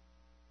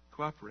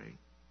 Cooperate.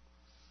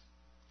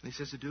 And he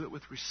says to do it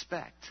with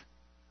respect.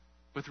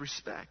 With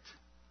respect.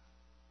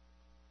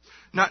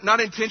 Not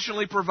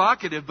intentionally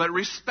provocative, but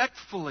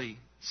respectfully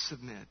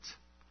submit.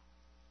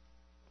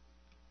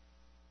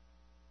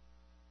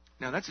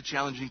 Now, that's a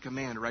challenging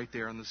command right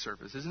there on the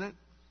surface, isn't it?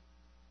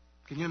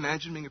 Can you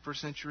imagine being a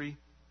first century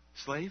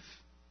slave?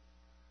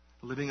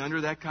 Living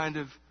under that kind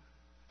of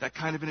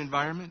an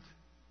environment?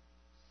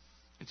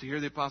 And to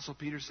hear the Apostle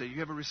Peter say, you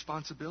have a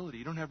responsibility.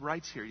 You don't have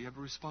rights here. You have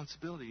a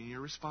responsibility. And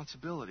your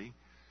responsibility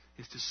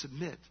is to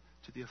submit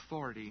to the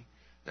authority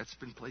that's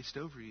been placed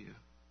over you.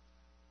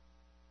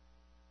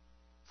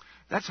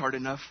 That's hard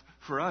enough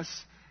for us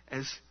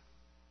as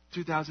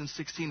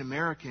 2016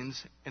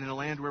 Americans in a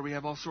land where we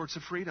have all sorts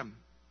of freedom.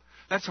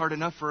 That's hard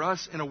enough for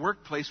us in a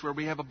workplace where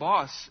we have a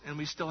boss and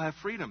we still have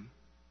freedom.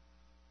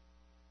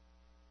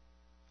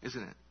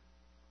 Isn't it?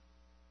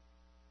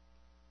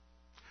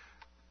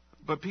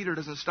 But Peter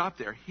doesn't stop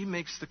there. He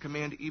makes the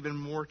command even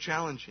more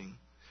challenging.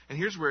 And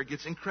here's where it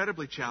gets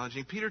incredibly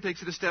challenging. Peter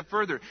takes it a step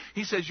further.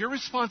 He says, your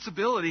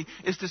responsibility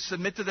is to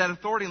submit to that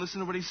authority. And listen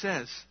to what he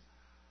says.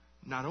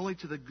 Not only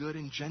to the good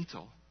and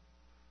gentle,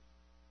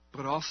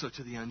 but also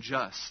to the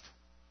unjust.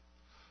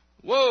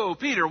 Whoa,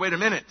 Peter, wait a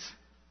minute.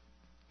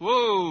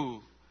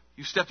 Whoa,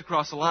 you stepped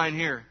across the line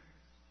here.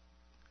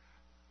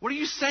 What are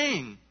you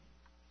saying?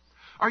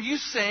 Are you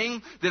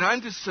saying that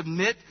I'm to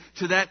submit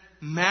to that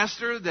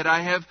master that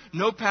I have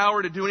no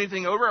power to do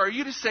anything over? Are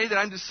you to say that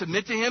I'm to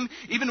submit to him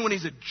even when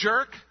he's a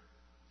jerk?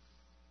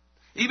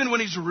 Even when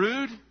he's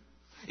rude?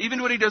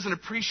 Even when he doesn't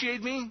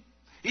appreciate me?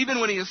 Even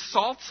when he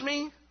assaults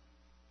me?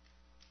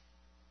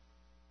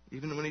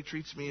 Even when he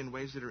treats me in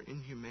ways that are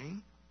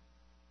inhumane?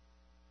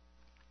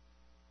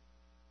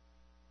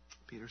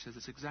 Peter says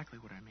it's exactly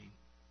what I mean.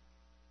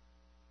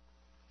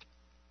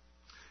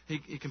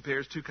 He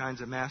compares two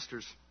kinds of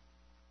masters.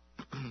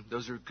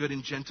 Those who are good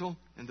and gentle,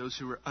 and those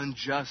who are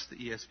unjust, the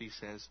ESV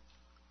says.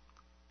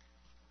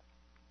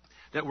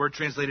 That word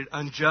translated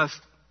unjust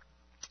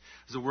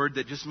is a word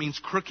that just means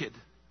crooked.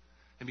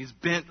 It means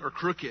bent or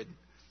crooked.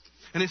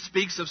 And it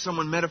speaks of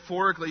someone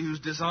metaphorically who's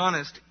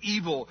dishonest,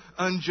 evil,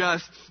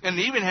 unjust, and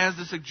it even has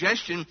the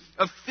suggestion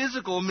of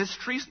physical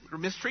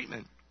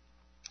mistreatment.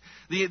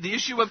 The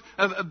issue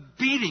of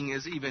beating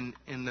is even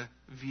in the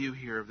view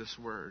here of this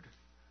word.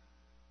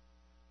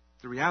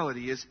 The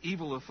reality is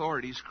evil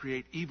authorities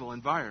create evil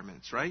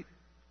environments, right?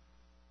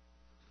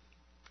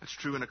 It's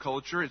true in a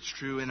culture, it's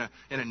true in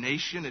a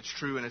nation, it's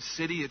true in a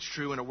city, it's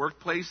true in a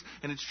workplace,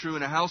 and it's true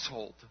in a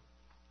household.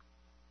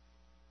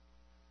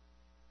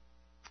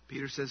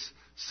 Peter says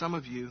some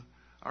of you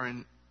are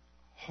in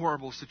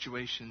horrible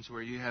situations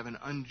where you have an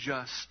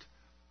unjust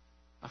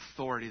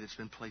authority that's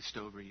been placed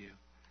over you,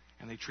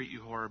 and they treat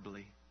you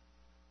horribly.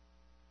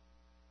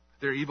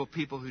 There are evil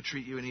people who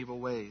treat you in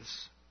evil ways.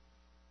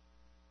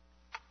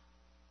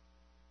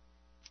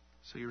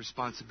 So your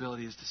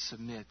responsibility is to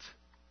submit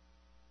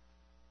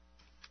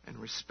and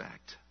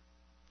respect.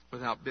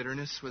 Without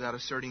bitterness, without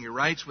asserting your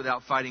rights,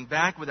 without fighting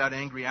back, without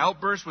angry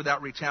outbursts,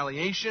 without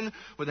retaliation,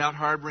 without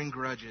harboring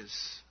grudges.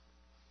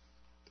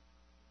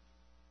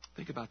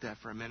 Think about that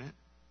for a minute.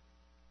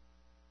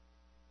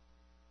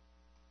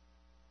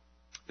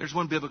 There's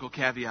one biblical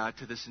caveat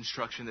to this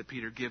instruction that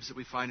Peter gives that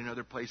we find in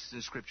other places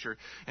in Scripture,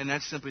 and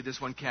that's simply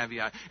this one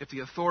caveat. If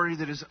the authority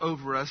that is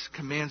over us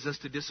commands us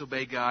to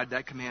disobey God,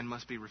 that command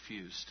must be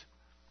refused.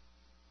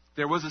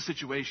 There was a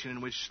situation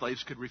in which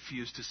slaves could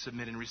refuse to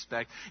submit and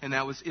respect, and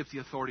that was if the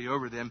authority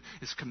over them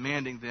is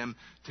commanding them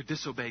to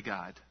disobey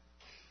God.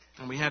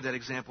 And we have that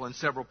example in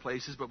several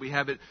places, but we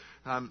have it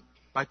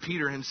by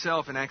Peter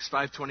himself in Acts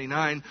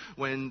 5:29,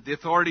 when the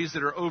authorities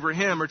that are over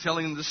him are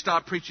telling him to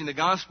stop preaching the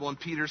gospel, and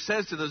Peter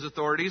says to those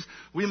authorities,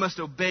 we must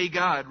obey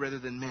God rather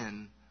than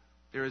men.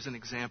 There is an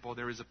example,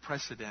 there is a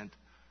precedent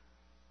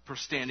for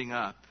standing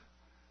up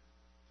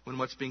when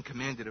what's being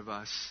commanded of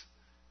us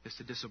is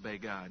to disobey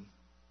God.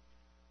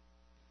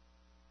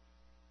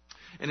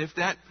 And if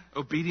that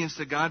obedience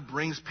to God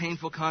brings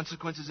painful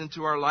consequences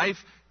into our life,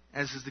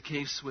 as is the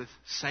case with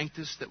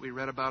Sanctus that we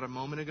read about a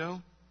moment ago,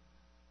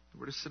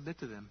 we're to submit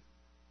to them.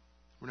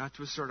 We're not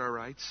to assert our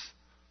rights.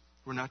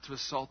 We're not to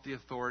assault the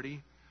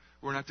authority.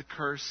 We're not to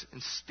curse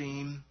and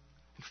steam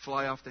and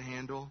fly off the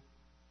handle.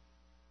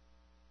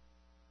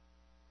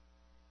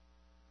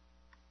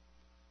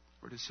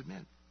 We're to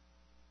submit.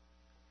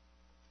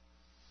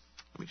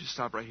 Let me just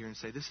stop right here and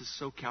say, this is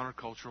so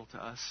countercultural to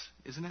us,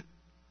 isn't it?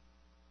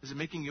 Is it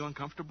making you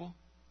uncomfortable?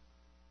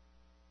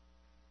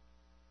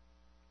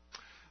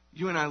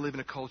 You and I live in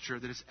a culture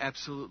that is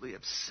absolutely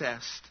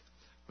obsessed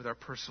with our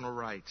personal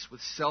rights,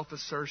 with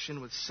self-assertion,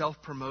 with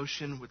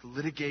self-promotion, with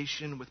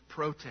litigation, with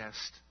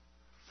protest.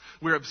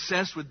 We're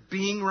obsessed with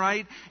being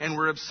right, and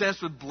we're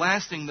obsessed with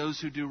blasting those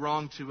who do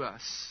wrong to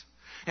us.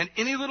 And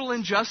any little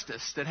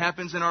injustice that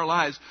happens in our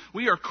lives,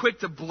 we are quick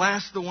to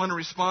blast the one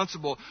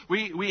responsible.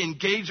 We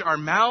engage our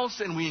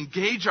mouths, and we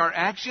engage our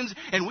actions,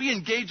 and we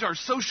engage our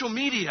social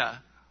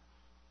media.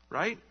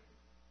 Right?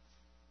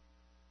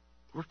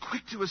 We're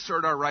quick to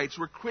assert our rights.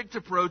 We're quick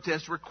to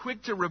protest. We're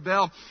quick to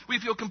rebel. We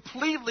feel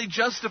completely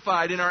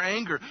justified in our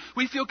anger.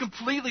 We feel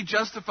completely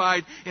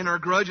justified in our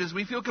grudges.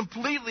 We feel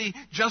completely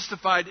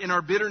justified in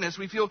our bitterness.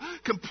 We feel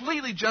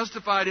completely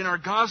justified in our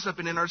gossip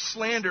and in our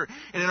slander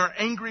and in our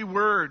angry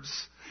words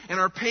and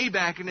our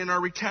payback and in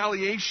our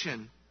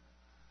retaliation.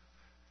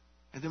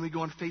 And then we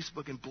go on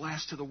Facebook and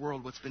blast to the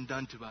world what's been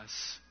done to us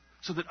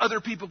so that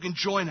other people can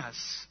join us.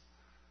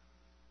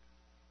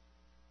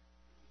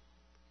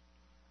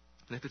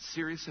 And if it's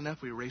serious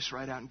enough, we race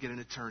right out and get an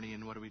attorney,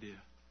 and what do?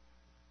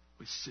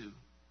 We sue.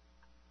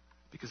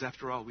 Because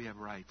after all, we have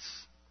rights.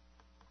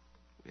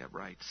 We have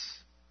rights.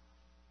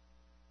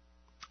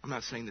 I'm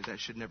not saying that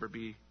should never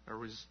be a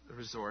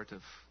resort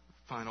of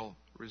final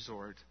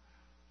resort.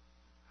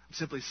 I'm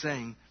simply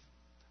saying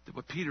that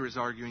what Peter is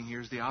arguing here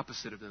is the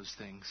opposite of those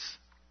things.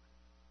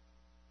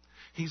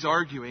 He's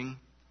arguing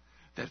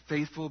that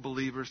faithful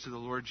believers to the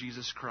Lord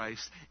Jesus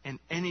Christ in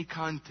any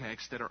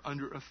context that are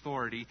under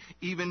authority,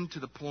 even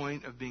to the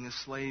point of being a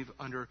slave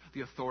under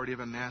the authority of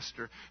a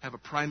master, have a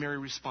primary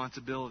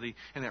responsibility.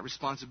 And that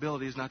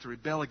responsibility is not to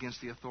rebel against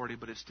the authority,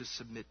 but it's to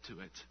submit to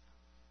it,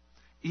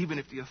 even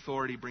if the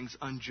authority brings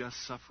unjust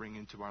suffering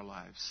into our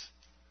lives.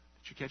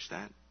 Did you catch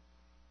that?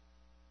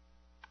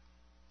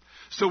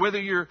 So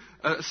whether you're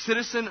a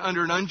citizen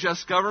under an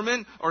unjust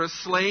government, or a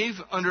slave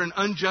under an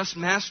unjust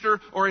master,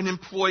 or an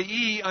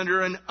employee under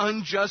an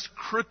unjust,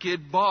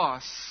 crooked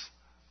boss,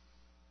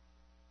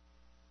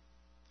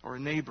 or a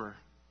neighbor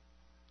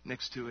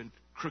next to a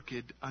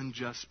crooked,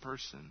 unjust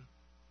person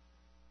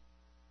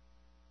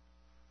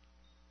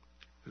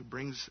who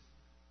brings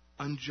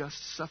unjust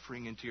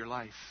suffering into your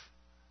life,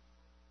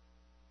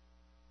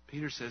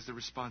 Peter says the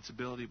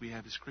responsibility we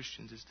have as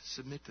Christians is to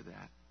submit to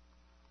that.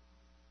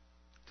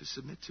 To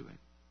submit to it.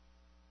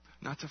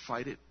 Not to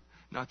fight it.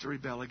 Not to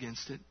rebel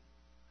against it.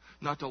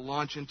 Not to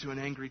launch into an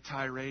angry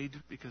tirade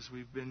because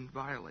we've been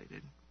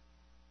violated.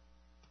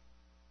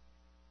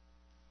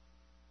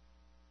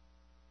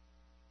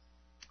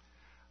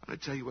 I'm going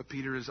to tell you what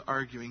Peter is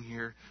arguing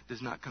here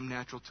does not come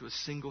natural to a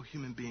single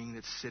human being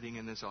that's sitting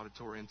in this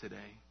auditorium today.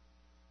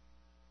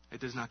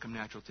 It does not come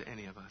natural to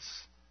any of us.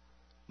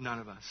 None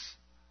of us.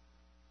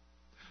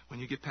 When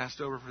you get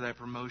passed over for that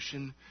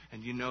promotion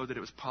and you know that it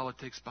was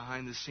politics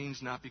behind the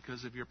scenes, not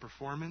because of your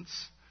performance,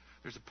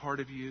 there's a part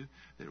of you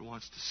that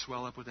wants to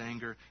swell up with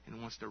anger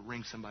and wants to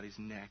wring somebody's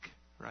neck,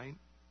 right?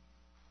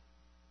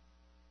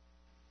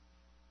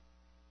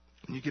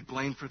 When you get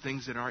blamed for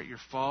things that aren't your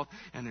fault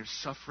and there's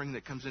suffering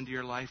that comes into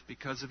your life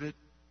because of it,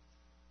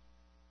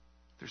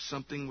 there's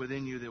something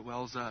within you that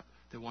wells up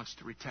that wants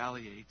to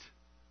retaliate.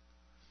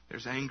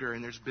 There's anger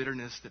and there's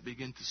bitterness that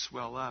begin to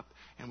swell up,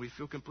 and we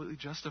feel completely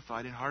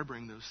justified in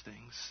harboring those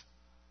things.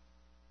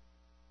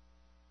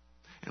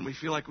 And we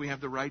feel like we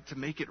have the right to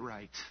make it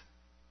right,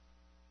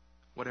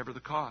 whatever the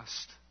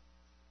cost.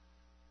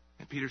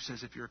 And Peter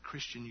says, if you're a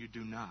Christian, you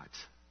do not.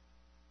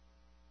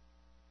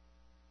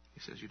 He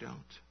says you don't.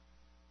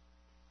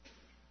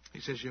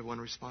 He says you have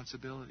one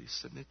responsibility: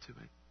 submit to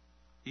it,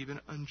 even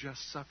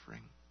unjust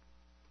suffering.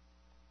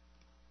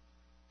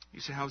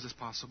 You say, how is this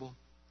possible?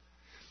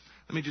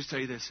 Let me just tell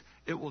you this.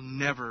 It will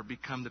never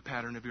become the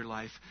pattern of your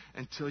life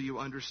until you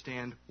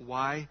understand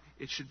why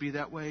it should be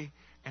that way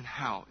and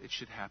how it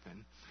should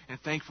happen.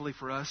 And thankfully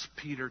for us,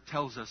 Peter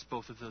tells us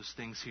both of those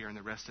things here in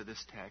the rest of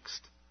this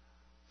text.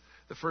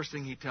 The first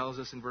thing he tells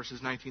us in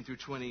verses 19 through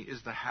 20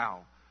 is the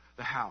how.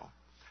 The how.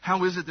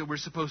 How is it that we're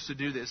supposed to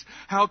do this?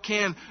 How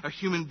can a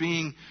human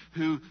being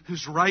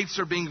whose rights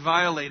are being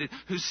violated,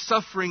 who's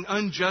suffering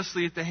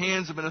unjustly at the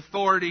hands of an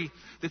authority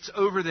that's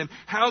over them,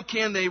 how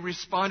can they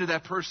respond to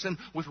that person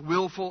with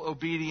willful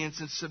obedience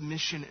and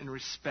submission and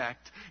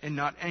respect, and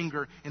not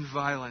anger and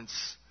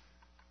violence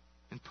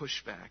and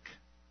pushback?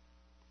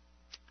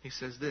 He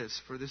says this,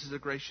 for this is a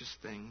gracious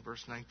thing,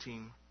 verse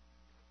 19.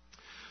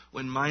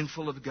 When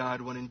mindful of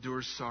God, one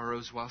endures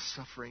sorrows while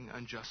suffering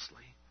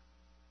unjustly.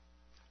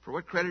 For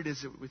what credit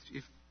is it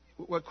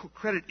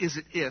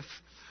if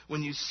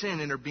when you sin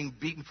and are being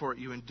beaten for it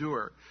you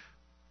endure?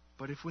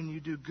 But if when you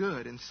do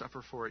good and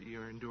suffer for it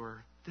you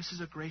endure, this is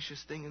a gracious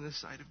thing in the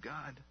sight of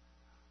God.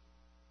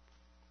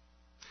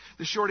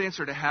 The short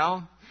answer to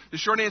how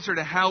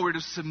we're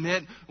to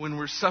submit when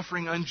we're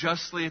suffering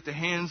unjustly at the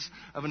hands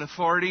of an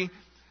authority.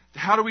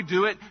 How do we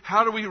do it?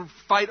 How do we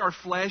fight our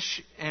flesh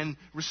and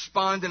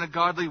respond in a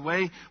godly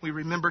way? We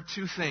remember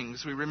two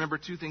things. We remember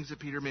two things that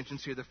Peter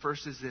mentions here. The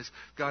first is this: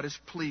 God is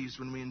pleased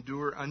when we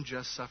endure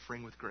unjust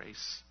suffering with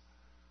grace.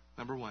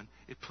 Number one,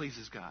 it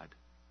pleases God.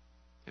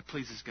 It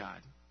pleases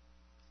God.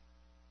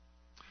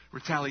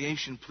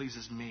 Retaliation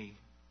pleases me.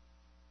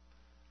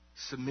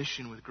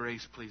 Submission with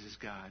grace pleases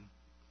God.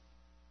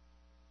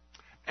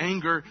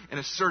 Anger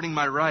and asserting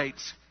my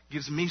rights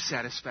gives me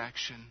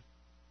satisfaction.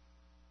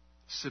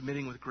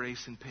 Submitting with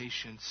grace and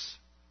patience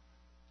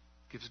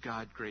gives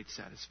God great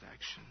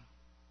satisfaction.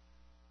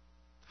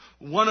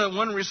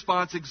 One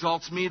response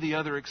exalts me, the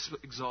other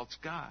exalts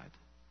God.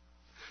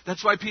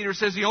 That's why Peter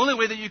says the only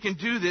way that you can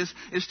do this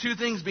is two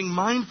things: being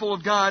mindful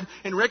of God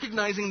and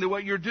recognizing that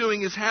what you're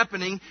doing is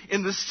happening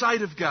in the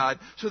sight of God.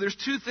 So there's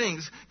two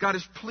things. God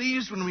is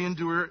pleased when we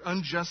endure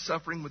unjust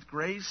suffering with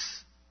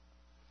grace.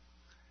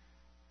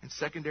 And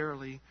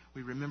secondarily,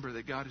 we remember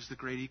that God is the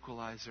great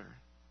equalizer.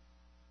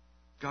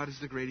 God is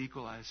the great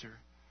equalizer.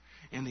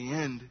 In the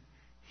end,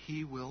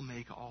 He will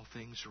make all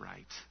things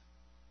right.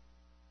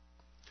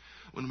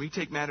 When we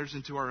take matters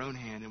into our own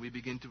hand and we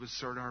begin to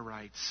assert our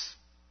rights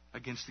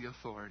against the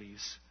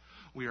authorities,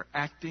 we are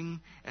acting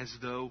as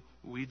though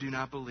we do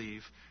not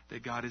believe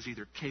that God is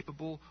either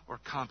capable or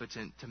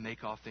competent to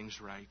make all things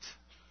right.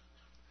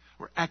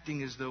 We're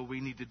acting as though we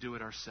need to do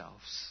it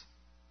ourselves.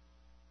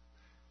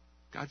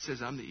 God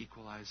says, I'm the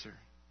equalizer.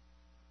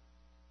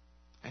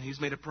 And He's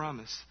made a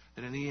promise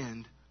that in the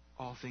end,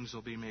 all things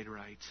will be made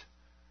right.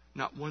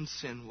 Not one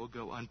sin will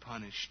go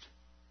unpunished.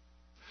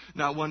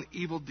 Not one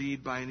evil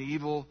deed by an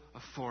evil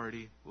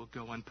authority will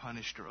go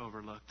unpunished or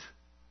overlooked.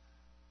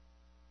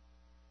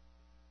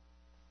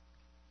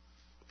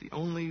 The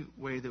only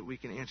way that we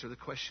can answer the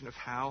question of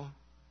how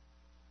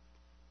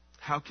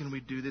can we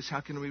do this?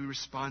 How can we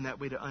respond that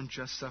way to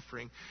unjust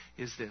suffering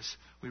is this.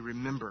 We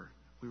remember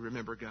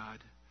God.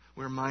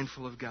 We're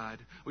mindful of God.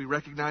 We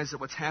recognize that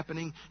what's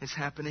happening is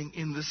happening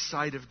in the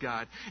sight of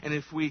God. And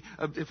if we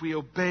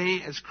obey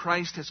as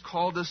Christ has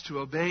called us to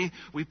obey,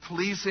 we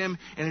please Him,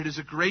 and it is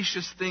a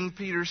gracious thing,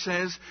 Peter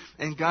says.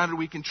 And God,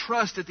 we can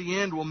trust at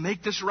the end will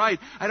make this right.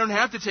 I don't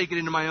have to take it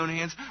into my own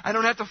hands. I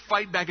don't have to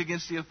fight back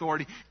against the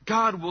authority.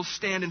 God will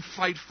stand and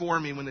fight for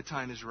me when the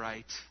time is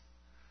right.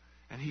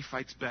 And He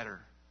fights better.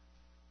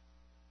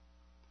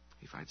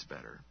 He fights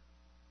better.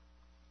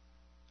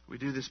 We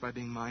do this by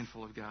being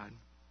mindful of God.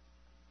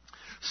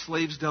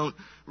 Slaves don't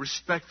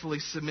respectfully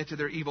submit to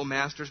their evil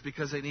masters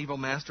because an evil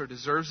master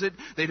deserves it.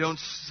 They don't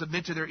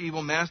submit to their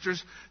evil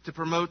masters to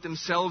promote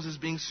themselves as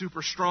being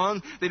super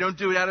strong. They don't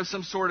do it out of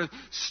some sort of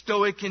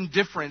stoic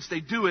indifference.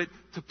 They do it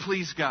to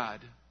please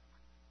God.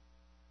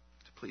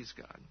 To please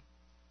God.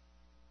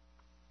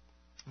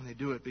 And they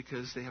do it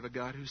because they have a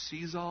God who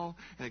sees all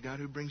and a God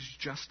who brings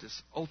justice,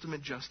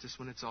 ultimate justice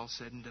when it's all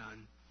said and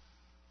done.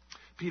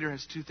 Peter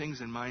has two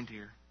things in mind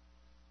here.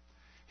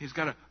 He's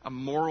got a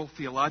moral,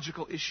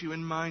 theological issue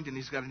in mind, and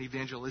he's got an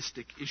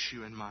evangelistic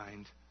issue in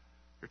mind.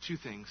 There are two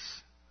things.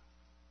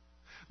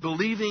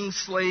 Believing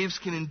slaves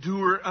can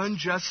endure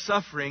unjust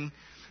suffering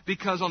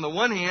because, on the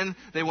one hand,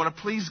 they want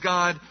to please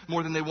God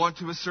more than they want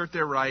to assert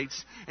their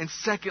rights, and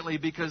secondly,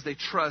 because they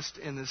trust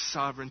in the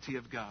sovereignty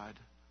of God.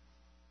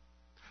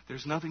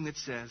 There's nothing that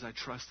says, I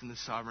trust in the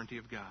sovereignty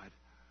of God,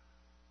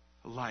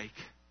 like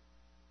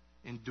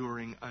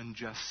enduring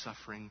unjust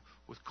suffering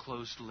with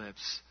closed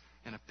lips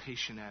and a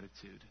patient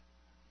attitude.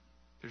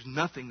 There's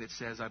nothing that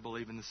says I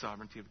believe in the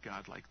sovereignty of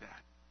God like that.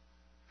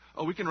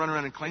 Oh, we can run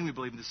around and claim we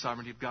believe in the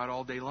sovereignty of God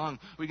all day long.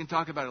 We can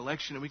talk about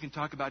election and we can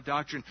talk about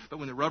doctrine, but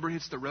when the rubber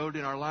hits the road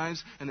in our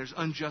lives and there's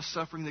unjust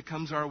suffering that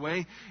comes our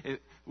way,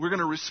 we're going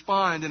to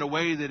respond in a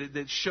way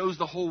that shows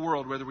the whole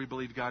world whether we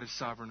believe God is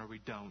sovereign or we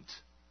don't.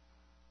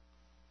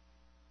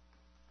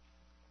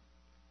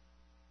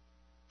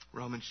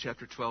 Romans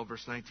chapter 12,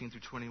 verse 19 through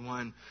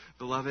 21.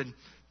 Beloved,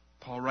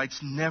 Paul writes,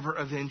 never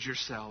avenge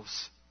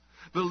yourselves,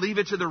 but leave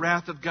it to the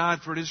wrath of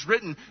God, for it is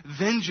written,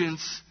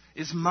 vengeance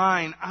is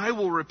mine, I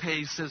will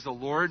repay, says the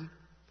Lord.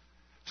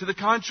 To the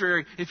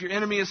contrary, if your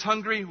enemy is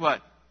hungry,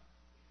 what?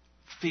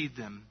 Feed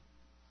them.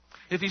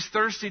 If he's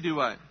thirsty, do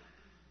what?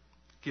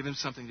 Give him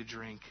something to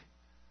drink.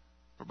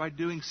 For by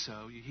doing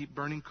so, you heap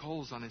burning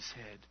coals on his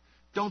head.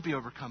 Don't be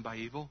overcome by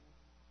evil,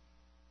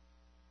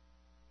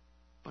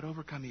 but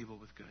overcome evil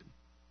with good.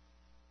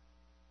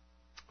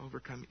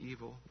 Overcome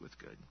evil with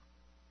good.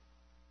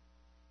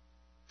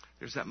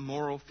 There's that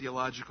moral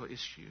theological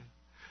issue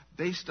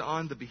based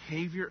on the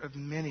behavior of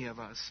many of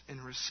us in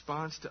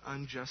response to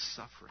unjust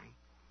suffering.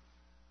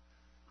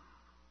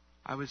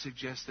 I would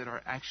suggest that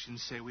our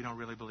actions say we don't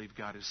really believe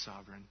God is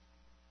sovereign.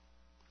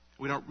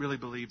 We don't really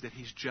believe that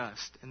He's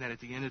just and that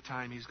at the end of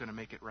time He's going to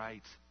make it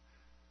right.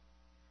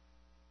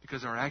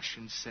 Because our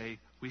actions say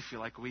we feel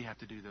like we have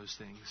to do those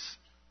things.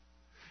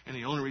 And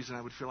the only reason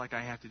I would feel like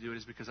I have to do it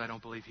is because I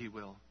don't believe He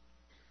will.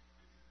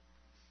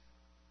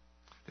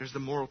 There's the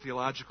moral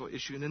theological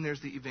issue, and then there's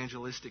the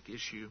evangelistic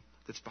issue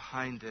that's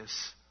behind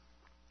this.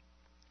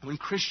 When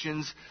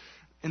Christians,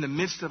 in the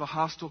midst of a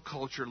hostile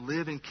culture,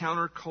 live in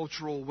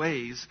countercultural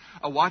ways,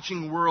 a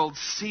watching world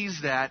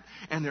sees that,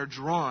 and they're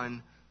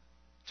drawn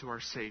to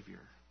our Savior.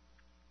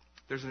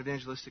 There's an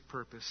evangelistic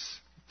purpose.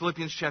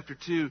 Philippians chapter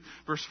 2,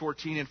 verse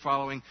 14 and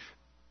following,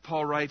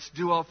 Paul writes,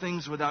 do all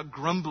things without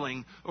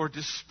grumbling or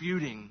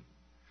disputing,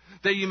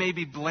 that you may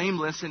be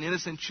blameless and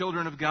innocent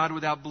children of God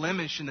without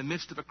blemish in the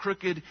midst of a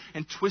crooked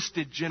and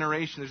twisted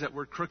generation. There's that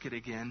word crooked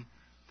again.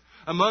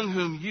 Among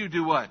whom you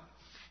do what?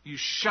 You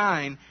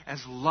shine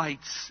as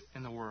lights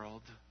in the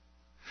world.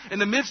 In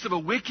the midst of a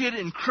wicked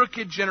and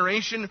crooked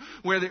generation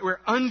where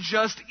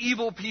unjust,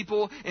 evil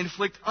people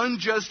inflict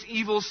unjust,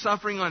 evil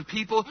suffering on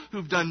people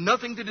who've done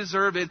nothing to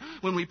deserve it,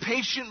 when we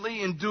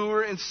patiently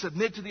endure and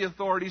submit to the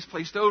authorities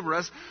placed over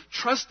us,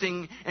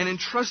 trusting and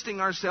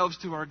entrusting ourselves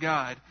to our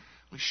God,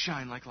 we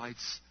shine like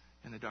lights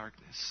in the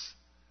darkness.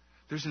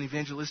 There's an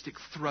evangelistic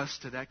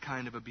thrust to that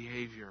kind of a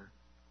behavior.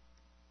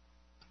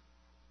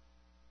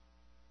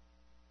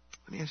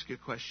 Let me ask you a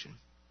question.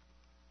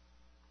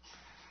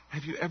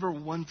 Have you ever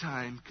one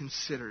time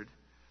considered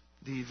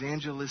the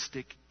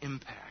evangelistic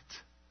impact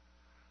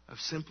of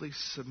simply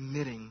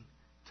submitting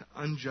to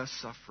unjust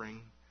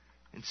suffering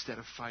instead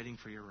of fighting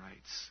for your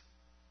rights?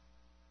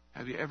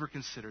 Have you ever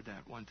considered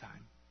that one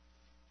time?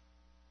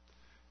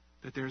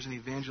 That there's an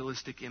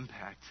evangelistic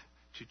impact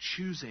to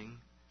choosing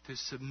to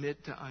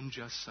submit to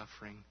unjust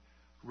suffering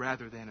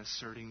rather than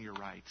asserting your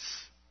rights.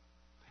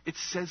 It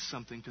says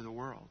something to the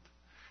world.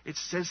 It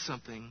says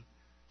something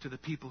to the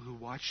people who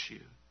watch you.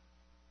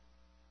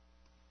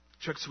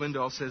 Chuck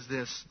Swindoll says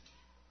this: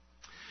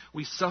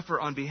 we suffer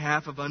on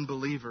behalf of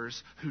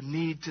unbelievers who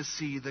need to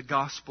see the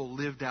gospel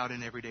lived out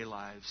in everyday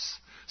lives.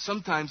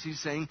 Sometimes he's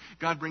saying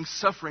God brings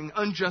suffering,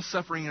 unjust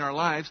suffering in our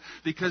lives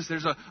because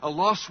there's a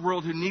lost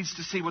world who needs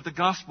to see what the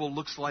gospel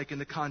looks like in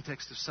the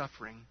context of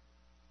suffering.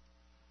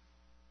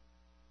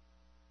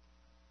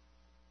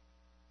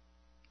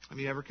 Have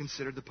you ever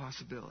considered the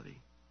possibility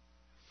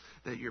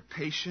that your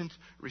patient,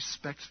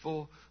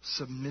 respectful,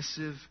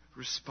 submissive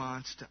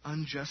response to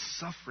unjust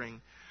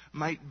suffering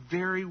might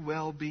very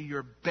well be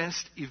your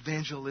best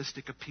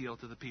evangelistic appeal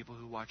to the people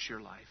who watch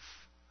your life?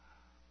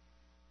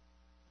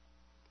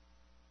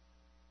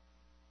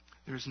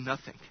 There is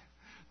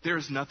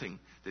nothing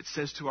that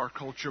says to our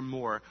culture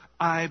more,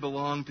 I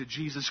belong to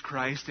Jesus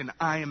Christ and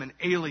I am an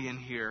alien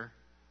here,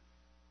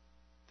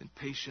 than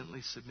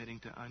patiently submitting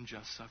to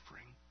unjust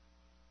suffering.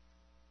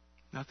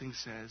 Nothing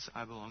says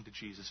I belong to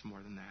Jesus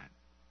more than that.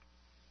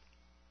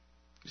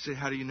 You say,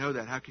 how do you know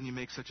that? How can you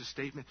make such a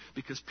statement?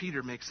 Because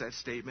Peter makes that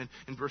statement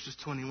in verses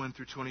 21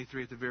 through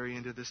 23 at the very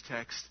end of this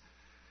text.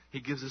 He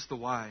gives us the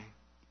why.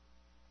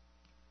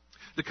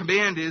 The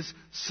command is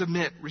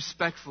submit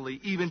respectfully,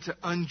 even to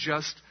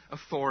unjust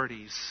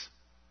authorities.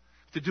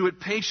 To do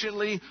it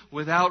patiently,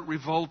 without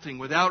revolting,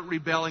 without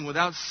rebelling,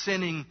 without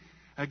sinning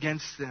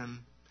against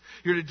them.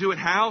 You're to do it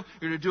how?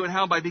 You're to do it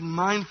how? By being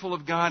mindful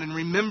of God and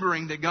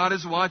remembering that God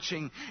is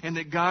watching and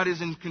that God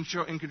is in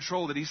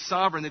control, that He's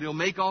sovereign, that He'll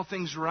make all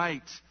things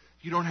right.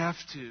 You don't have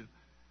to.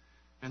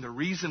 And the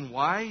reason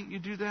why you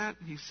do that,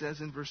 he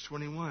says in verse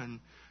 21,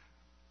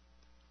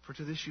 for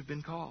to this you've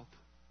been called.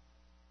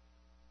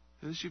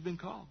 To this you've been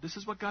called. This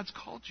is what God's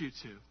called you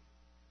to.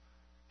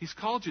 He's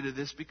called you to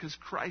this because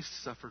Christ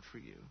suffered for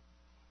you.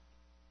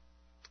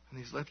 And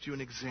He's left you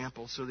an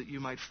example so that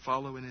you might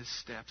follow in His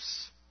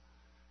steps.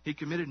 He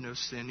committed no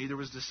sin, neither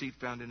was deceit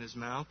found in His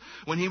mouth.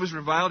 When He was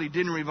reviled, He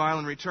didn't revile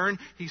in return.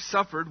 He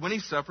suffered. When He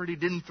suffered, He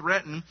didn't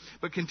threaten,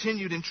 but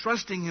continued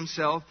entrusting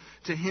Himself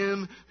to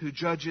Him who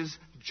judges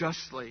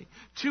justly.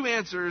 Two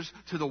answers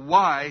to the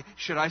why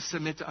should I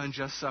submit to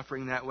unjust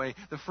suffering that way.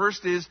 The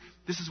first is,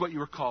 this is what you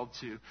were called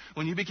to.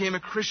 When you became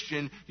a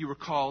Christian, you were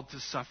called to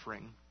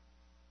suffering.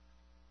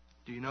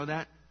 Do you know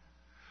that?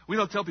 We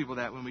don't tell people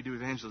that when we do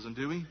evangelism,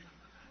 do we?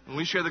 When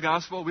we share the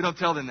gospel, we don't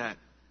tell them that.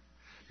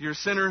 You're a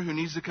sinner who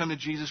needs to come to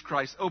Jesus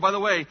Christ. Oh, by the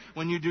way,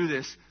 when you do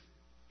this,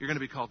 you're going to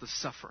be called to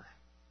suffer.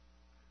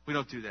 We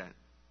don't do that.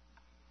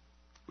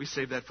 We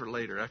save that for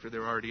later, after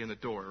they're already in the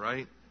door,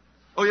 right?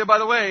 Oh, yeah, by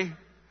the way,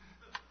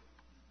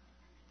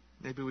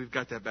 maybe we've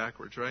got that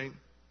backwards, right?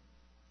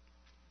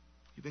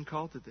 You've been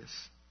called to this.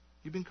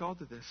 You've been called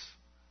to this.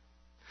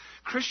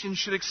 Christians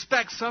should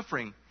expect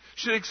suffering,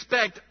 should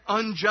expect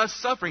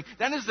unjust suffering.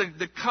 That is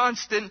the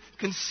constant,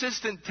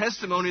 consistent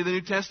testimony of the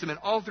New Testament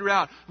all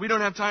throughout. We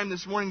don't have time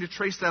this morning to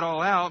trace that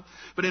all out.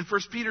 But in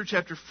 1 Peter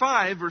chapter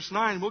 5, verse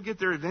 9, we'll get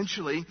there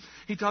eventually,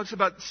 he talks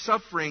about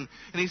suffering.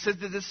 And he says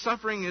that this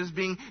suffering is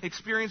being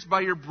experienced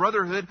by your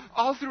brotherhood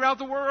all throughout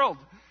the world.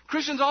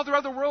 Christians all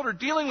throughout the world are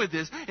dealing with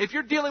this. If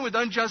you're dealing with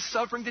unjust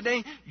suffering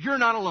today, you're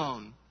not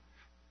alone.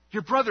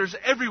 Your brothers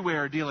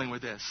everywhere are dealing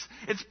with this.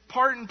 It's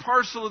part and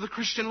parcel of the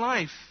Christian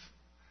life.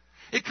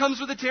 It comes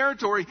with the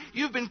territory.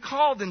 You've been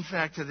called, in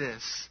fact, to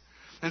this.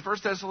 In 1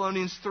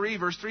 Thessalonians 3,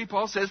 verse 3,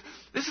 Paul says,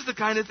 this is the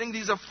kind of thing,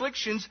 these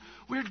afflictions,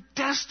 we're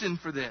destined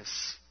for this.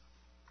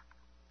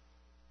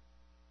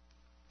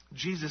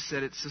 Jesus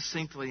said it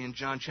succinctly in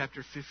John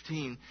chapter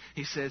 15.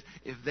 He says,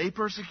 if they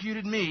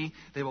persecuted me,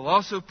 they will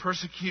also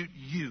persecute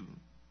you.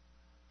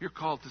 You're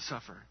called to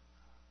suffer.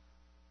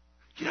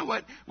 You know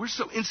what? We're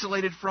so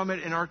insulated from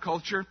it in our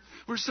culture.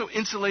 We're so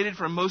insulated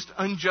from most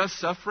unjust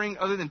suffering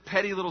other than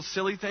petty little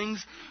silly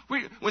things.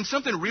 When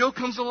something real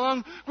comes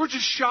along, we're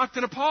just shocked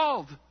and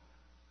appalled.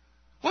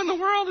 What in the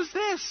world is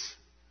this?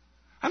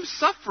 I'm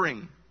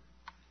suffering.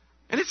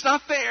 And it's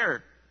not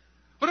fair.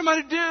 What am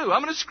I to do?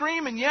 I'm going to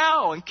scream and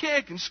yell and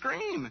kick and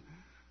scream.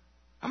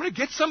 I'm going to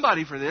get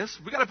somebody for this.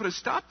 We've got to put a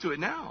stop to it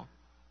now.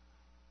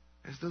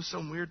 As though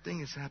some weird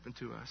thing has happened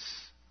to us.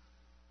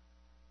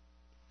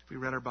 If we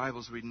read our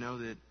Bibles, we'd know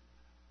that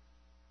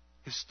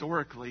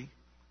historically,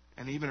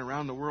 and even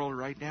around the world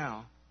right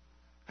now,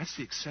 that's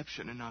the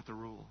exception and not the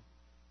rule.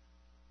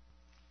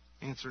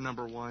 Answer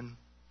number one,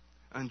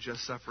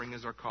 unjust suffering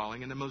is our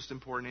calling. And the most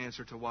important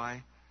answer to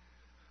why.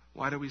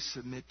 Why do we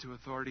submit to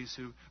authorities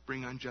who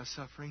bring unjust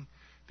suffering?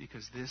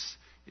 Because this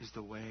is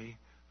the way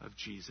of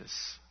Jesus.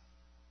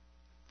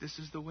 This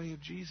is the way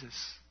of Jesus.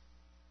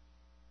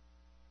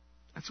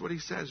 That's what he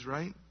says,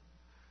 right?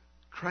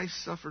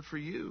 Christ suffered for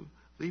you,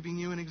 leaving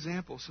you an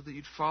example so that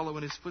you'd follow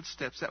in his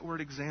footsteps. That word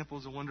example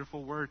is a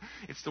wonderful word.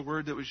 It's the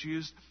word that was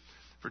used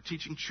for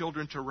teaching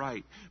children to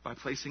write by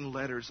placing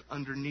letters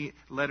underneath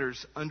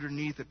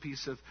a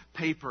piece of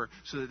paper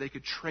so that they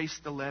could trace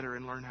the letter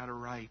and learn how to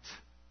write.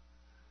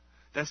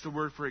 That's the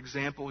word for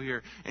example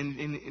here.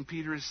 And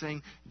Peter is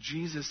saying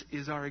Jesus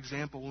is our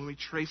example. When we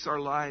trace our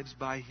lives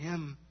by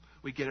him,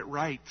 we get it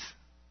right.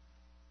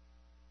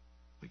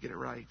 We get it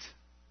right.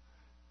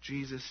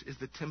 Jesus is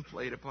the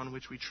template upon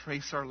which we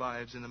trace our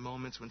lives in the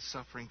moments when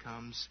suffering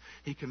comes.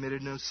 He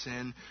committed no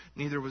sin.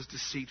 Neither was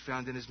deceit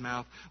found in his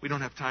mouth. We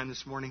don't have time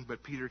this morning,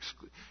 but Peter,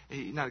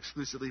 not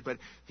exclusively, but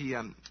he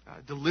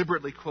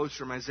deliberately quotes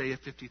from Isaiah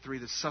 53,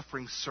 the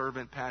suffering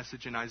servant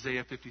passage in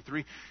Isaiah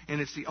 53.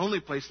 And it's the only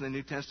place in the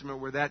New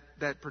Testament where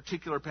that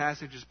particular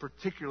passage is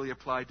particularly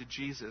applied to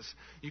Jesus.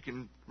 You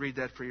can read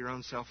that for your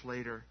own self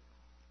later.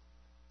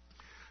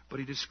 But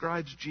he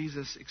describes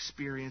Jesus'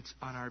 experience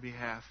on our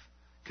behalf.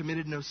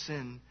 Committed no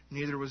sin,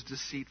 neither was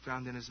deceit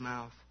found in his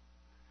mouth.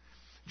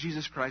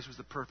 Jesus Christ was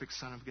the perfect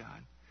Son of God.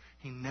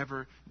 He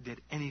never did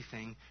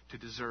anything to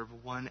deserve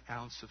 1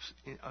 ounce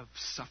of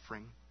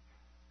suffering.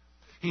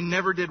 He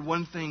never did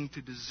one thing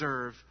to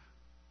deserve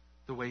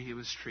the way he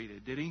was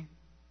treated, did he?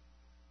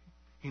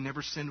 He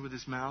never sinned with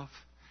his mouth.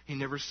 He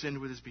never sinned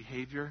with his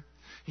behavior.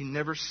 He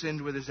never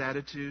sinned with his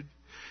attitude.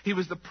 He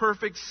was the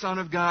perfect Son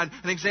of God,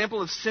 an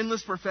example of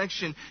sinless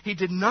perfection. He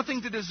did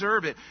nothing to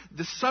deserve it.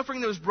 The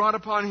suffering that was brought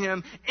upon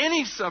him,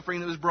 any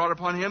suffering that was brought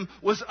upon him,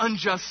 was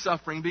unjust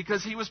suffering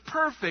because he was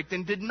perfect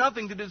and did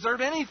nothing to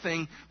deserve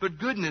anything but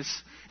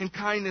goodness and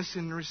kindness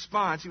in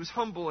response. He was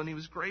humble and he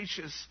was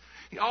gracious.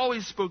 He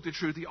always spoke the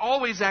truth. He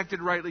always acted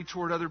rightly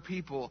toward other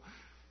people.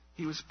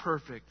 He was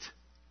perfect.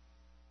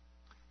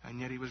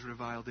 And yet he was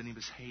reviled and he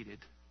was hated.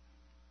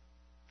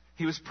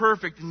 He was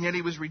perfect, and yet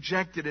he was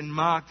rejected and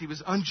mocked. He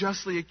was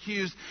unjustly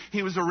accused.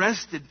 He was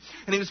arrested,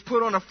 and he was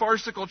put on a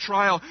farcical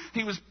trial.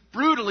 He was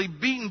brutally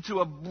beaten to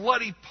a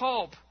bloody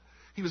pulp.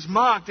 He was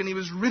mocked, and he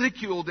was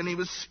ridiculed, and he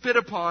was spit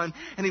upon,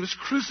 and he was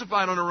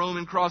crucified on a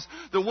Roman cross.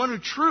 The one who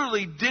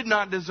truly did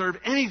not deserve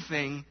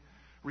anything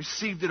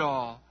received it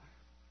all,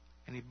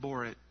 and he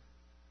bore it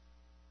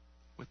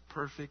with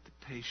perfect,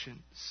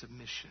 patient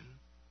submission,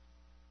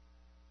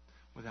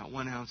 without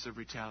 1 ounce of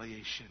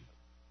retaliation.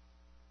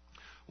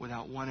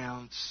 Without 1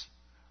 ounce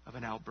of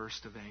an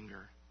outburst of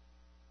anger.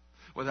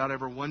 Without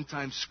ever one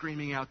time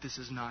screaming out, "This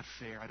is not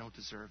fair. I don't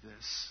deserve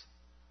this."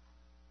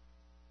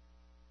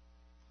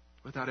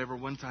 Without ever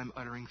one time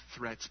uttering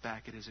threats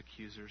back at his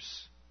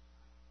accusers.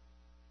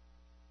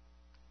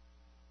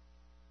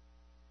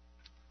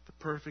 The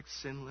perfect,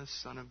 sinless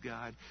Son of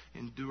God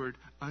endured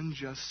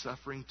unjust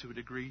suffering to a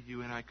degree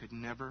you and I could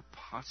never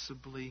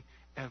possibly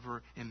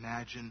ever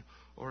imagine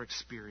or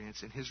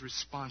experience. And his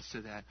response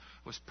to that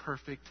was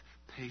perfect,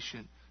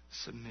 patient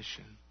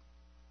submission.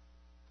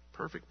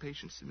 Perfect,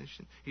 patient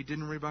submission. He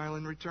didn't revile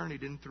in return. He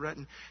didn't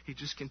threaten. He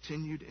just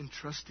continued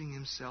entrusting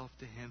himself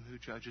to him who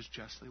judges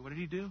justly. What did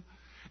he do?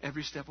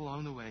 Every step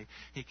along the way,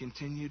 he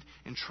continued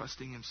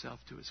entrusting himself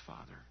to his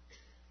Father.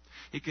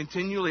 He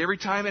continually, every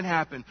time it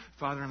happened,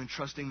 "Father, I'm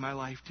entrusting my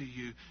life to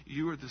you.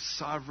 You are the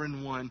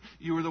sovereign one.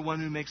 You are the one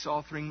who makes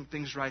all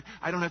things right.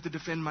 I don't have to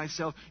defend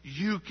myself.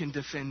 You can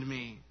defend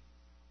me.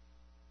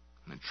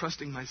 I'm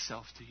entrusting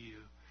myself to you.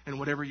 And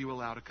whatever you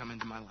allow to come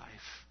into my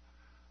life,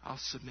 I'll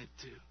submit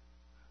to."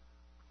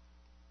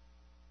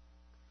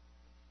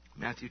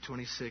 Matthew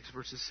 26,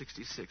 verses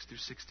 66 through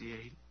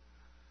 68.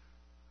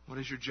 "What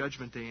is your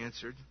judgment?" they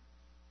answered.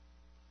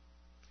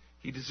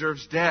 "He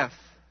deserves death."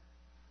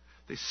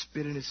 They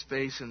spit in his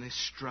face and they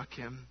struck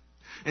him.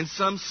 And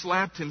some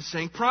slapped him,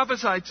 saying,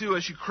 "Prophesy to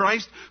us, you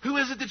Christ. Who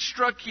is it that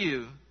struck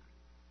you?"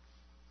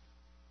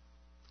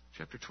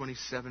 Chapter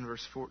 27,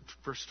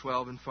 verse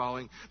 12 and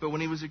following. "But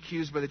when he was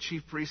accused by the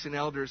chief priests and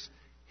elders,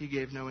 he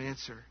gave no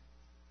answer.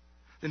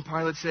 Then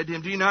Pilate said to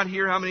him, 'Do you not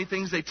hear how many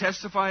things they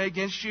testify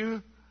against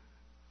you?'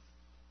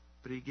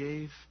 But he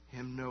gave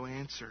him no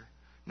answer,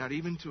 not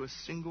even to a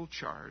single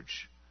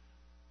charge,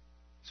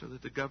 so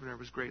that the governor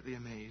was greatly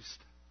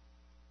amazed."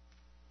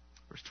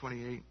 Verse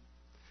 28,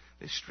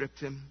 "They stripped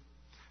him.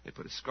 They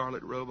put a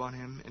scarlet robe on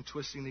him, and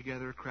twisting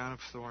together a crown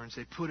of thorns,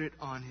 they put it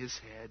on his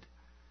head.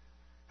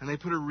 And they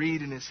put a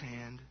reed in his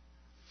hand.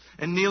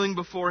 And kneeling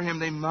before him,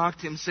 they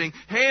mocked him, saying,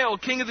 'Hail,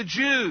 King of the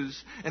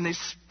Jews!' And they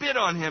spit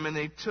on him, and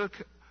they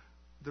took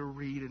the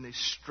reed, and they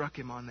struck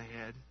him on the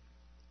head.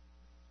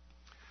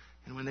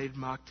 And when they'd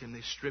mocked him,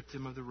 they stripped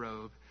him of the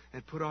robe,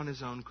 and put on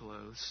his own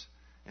clothes,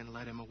 and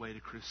led him away to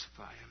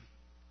crucify him."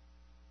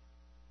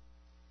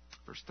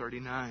 Verse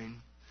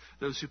 39,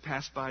 "Those who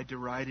passed by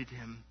derided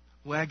him,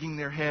 wagging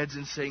their heads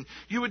and saying,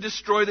 "You would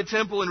destroy the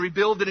temple and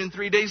rebuild it in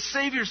 3 days.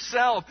 Save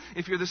yourself.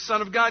 If you're the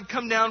Son of God,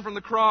 come down from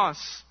the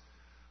cross."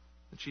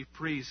 The chief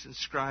priests and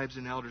scribes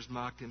and elders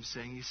mocked him,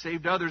 saying, "He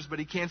saved others, but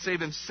he can't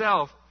save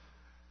himself.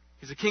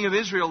 He's the King of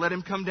Israel. Let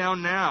him come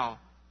down now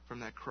from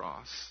that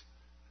cross.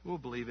 We'll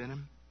believe in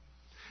him.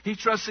 He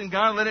trusts in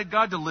God. Let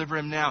God deliver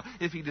him now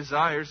if he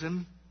desires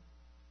him."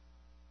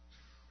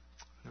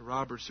 The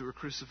robbers who were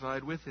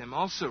crucified with him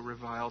also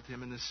reviled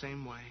him in the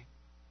same way.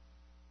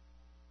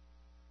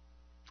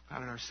 How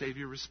did our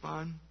Savior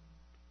respond?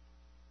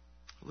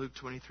 Luke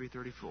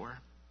 23:34.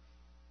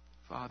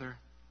 "Father,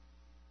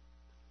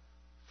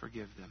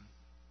 forgive them,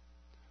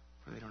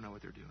 for they don't know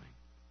what they're doing."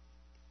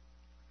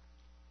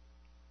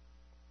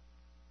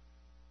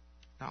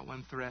 Not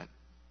one threat,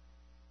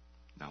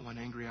 not one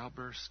angry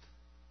outburst,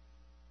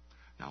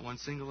 not one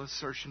single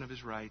assertion of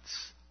his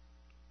rights,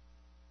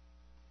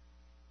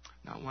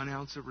 not one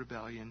ounce of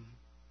rebellion.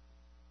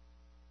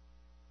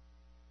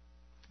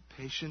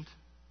 Patient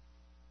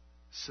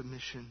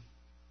submission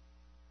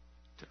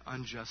to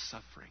unjust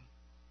suffering.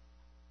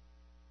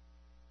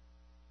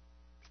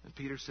 And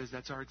Peter says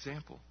that's our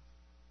example.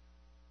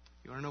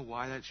 You want to know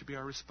why that should be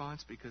our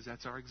response? Because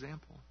that's our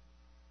example.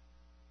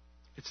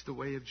 It's the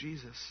way of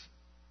Jesus.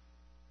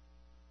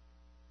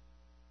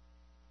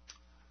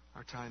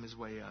 Our time is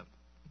way up.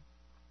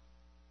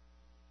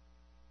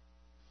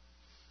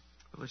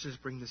 But let's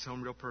just bring this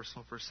home real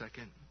personal for a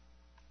second.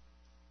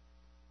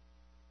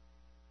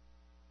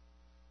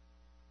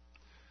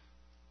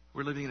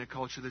 We're living in a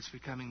culture that's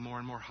becoming more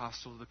and more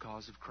hostile to the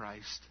cause of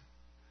Christ.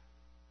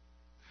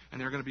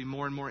 And there are going to be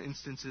more and more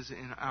instances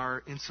in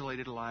our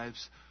insulated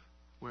lives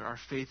where our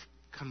faith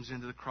comes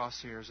into the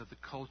crosshairs of the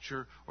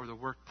culture or the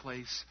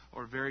workplace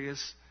or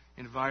various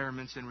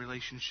environments and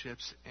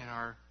relationships in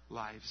our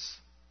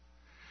lives.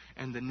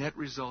 And the net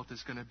result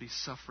is going to be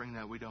suffering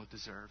that we don't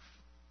deserve.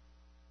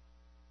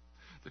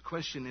 The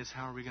question is,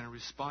 how are we going to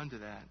respond to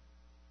that?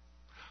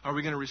 Are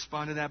we going to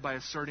respond to that by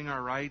asserting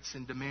our rights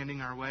and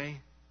demanding our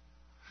way?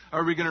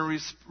 Are we going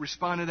to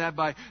respond to that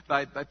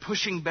by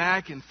pushing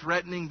back and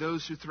threatening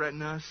those who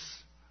threaten us?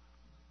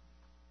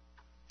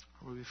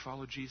 Or will we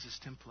follow Jesus'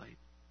 template?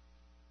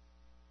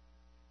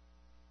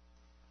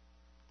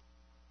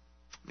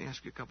 Let me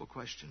ask you a couple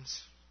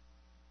questions.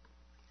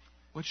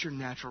 What's your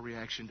natural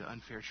reaction to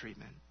unfair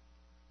treatment?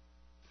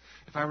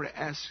 If I were to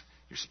ask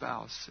your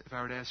spouse, if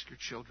I were to ask your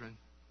children,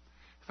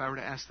 if I were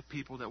to ask the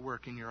people that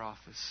work in your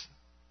office,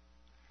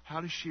 how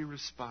does she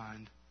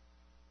respond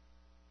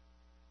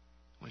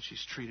when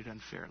she's treated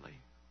unfairly?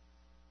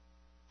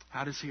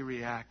 How does he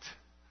react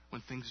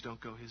when things don't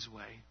go his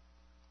way?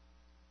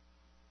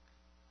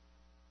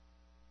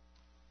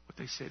 What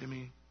they say to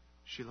me,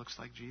 she looks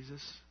like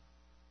Jesus.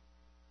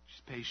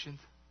 She's patient.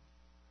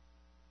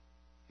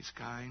 He's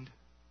kind.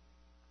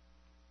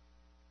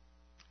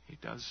 He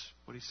does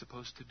what he's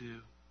supposed to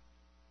do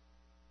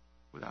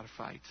without a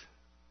fight.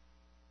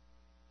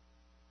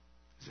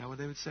 Is that what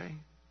they would say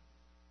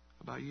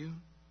about you?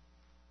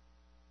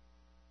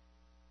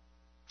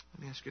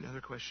 Let me ask you another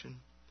question.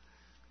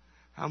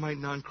 How might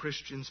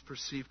non-Christians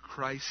perceive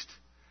Christ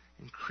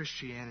and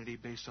Christianity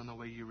based on the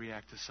way you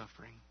react to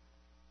suffering?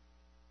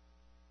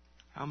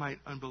 How might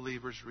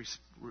unbelievers,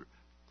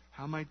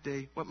 what might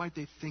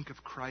they think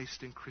of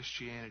Christ and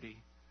Christianity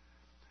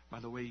by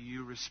the way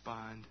you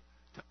respond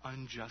to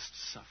unjust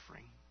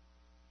suffering?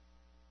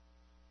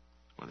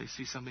 Will they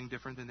see something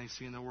different than they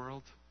see in the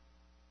world?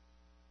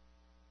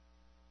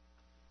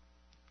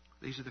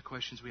 These are the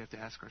questions we have to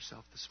ask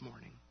ourselves this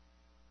morning.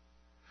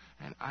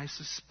 And I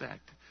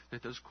suspect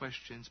that those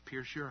questions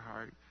pierce your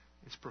heart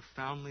as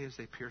profoundly as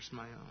they pierce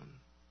my own.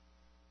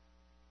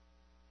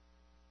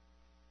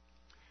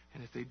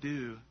 And if they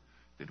do,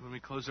 then when we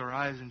close our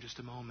eyes in just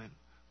a moment,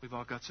 we've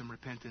all got some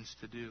repentance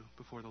to do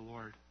before the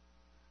Lord.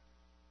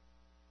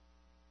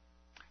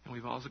 And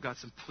we've also got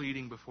some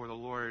pleading before the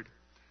Lord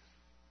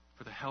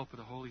for the help of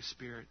the Holy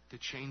Spirit to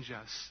change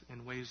us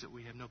in ways that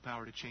we have no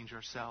power to change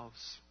ourselves.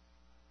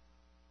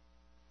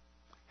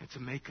 And to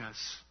make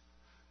us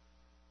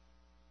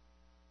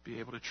be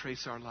able to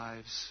trace our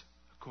lives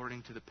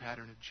according to the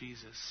pattern of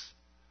Jesus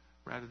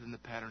rather than the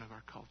pattern of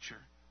our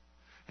culture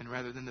and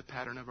rather than the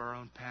pattern of our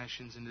own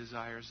passions and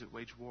desires that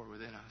wage war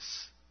within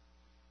us.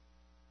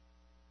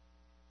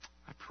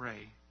 I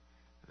pray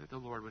that the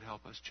Lord would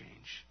help us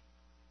change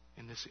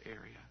in this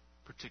area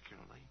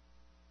particularly.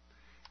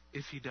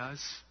 If He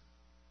does,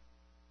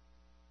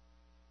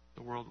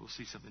 the world will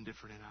see something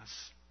different in us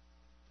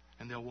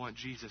and they'll want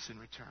Jesus in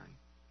return.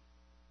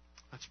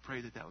 Let's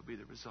pray that that would be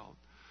the result.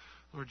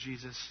 Lord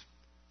Jesus,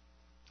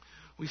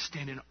 we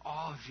stand in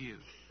awe of you.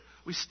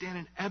 We stand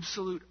in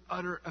absolute,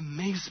 utter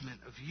amazement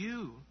of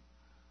you.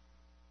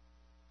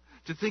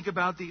 To think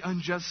about the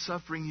unjust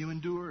suffering you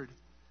endured.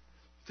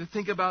 To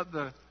think about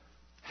the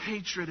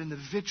hatred and the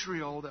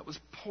vitriol that was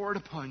poured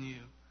upon you.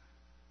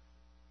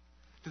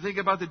 To think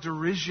about the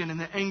derision and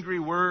the angry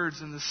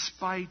words and the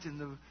spite and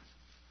the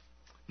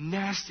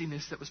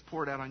nastiness that was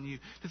poured out on you.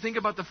 To think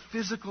about the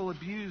physical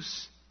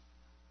abuse.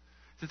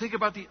 To think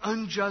about the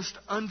unjust,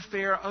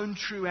 unfair,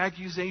 untrue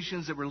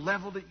accusations that were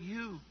leveled at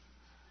you.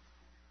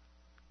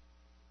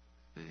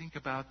 To think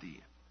about the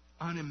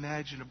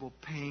unimaginable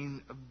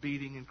pain of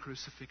beating and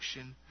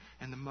crucifixion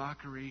and the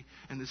mockery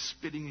and the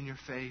spitting in your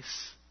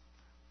face.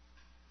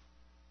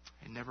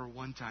 And never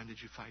one time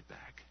did you fight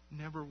back.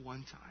 Never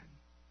one time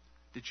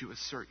did you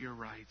assert your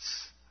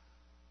rights.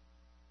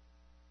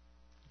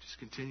 You just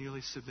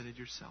continually submitted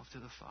yourself to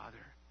the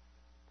Father,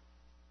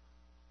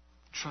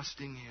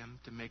 trusting Him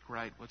to make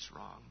right what's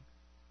wrong,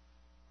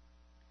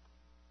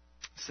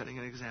 setting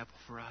an example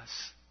for us.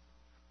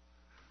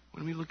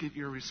 When we look at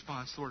your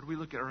response, Lord, we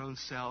look at our own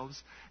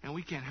selves, and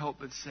we can't help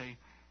but say,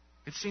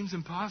 it seems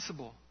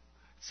impossible.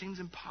 It seems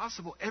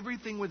impossible.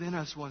 Everything within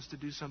us wants to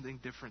do something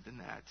different than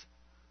that.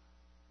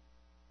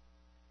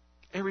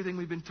 Everything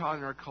we've been taught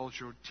in our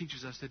culture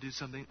teaches us to do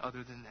something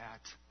other than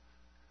that.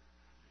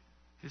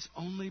 It's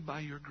only by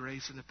your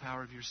grace and the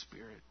power of your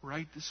Spirit,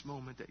 right this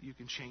moment, that you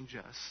can change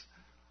us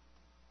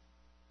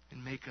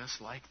and make us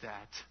like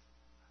that.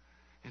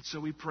 And so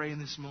we pray in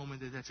this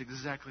moment that that's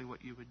exactly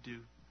what you would do,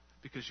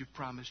 because you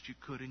promised you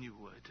could and you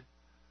would.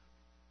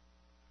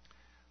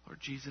 Lord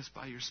Jesus,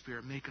 by your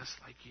Spirit, make us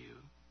like you.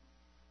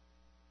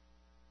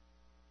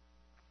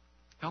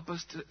 Help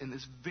us to, in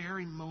this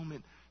very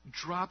moment,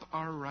 drop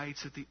our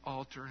rights at the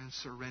altar and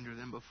surrender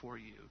them before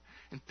you,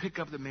 and pick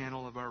up the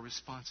mantle of our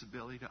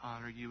responsibility to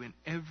honor you in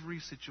every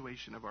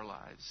situation of our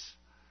lives.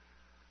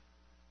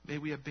 May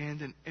we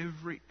abandon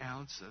every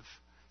ounce of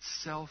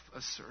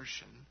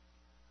self-assertion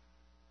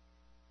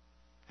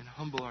and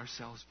humble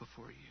ourselves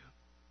before you,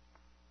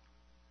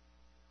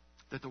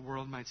 that the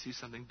world might see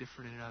something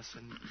different in us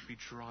and be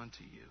drawn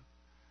to you.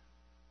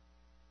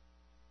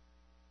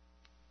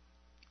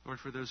 Lord,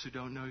 for those who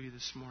don't know you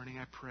this morning,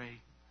 I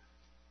pray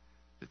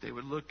that they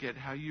would look at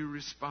how you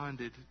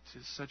responded to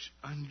such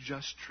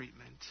unjust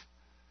treatment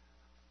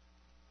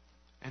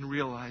and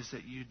realize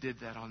that you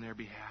did that on their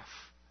behalf,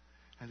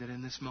 and that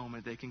in this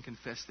moment they can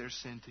confess their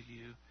sin to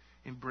you,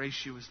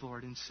 embrace you as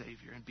Lord and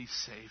Savior, and be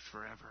saved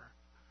forever.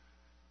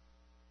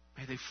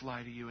 May they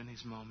fly to you in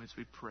these moments,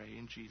 we pray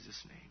in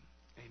Jesus'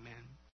 name. Amen.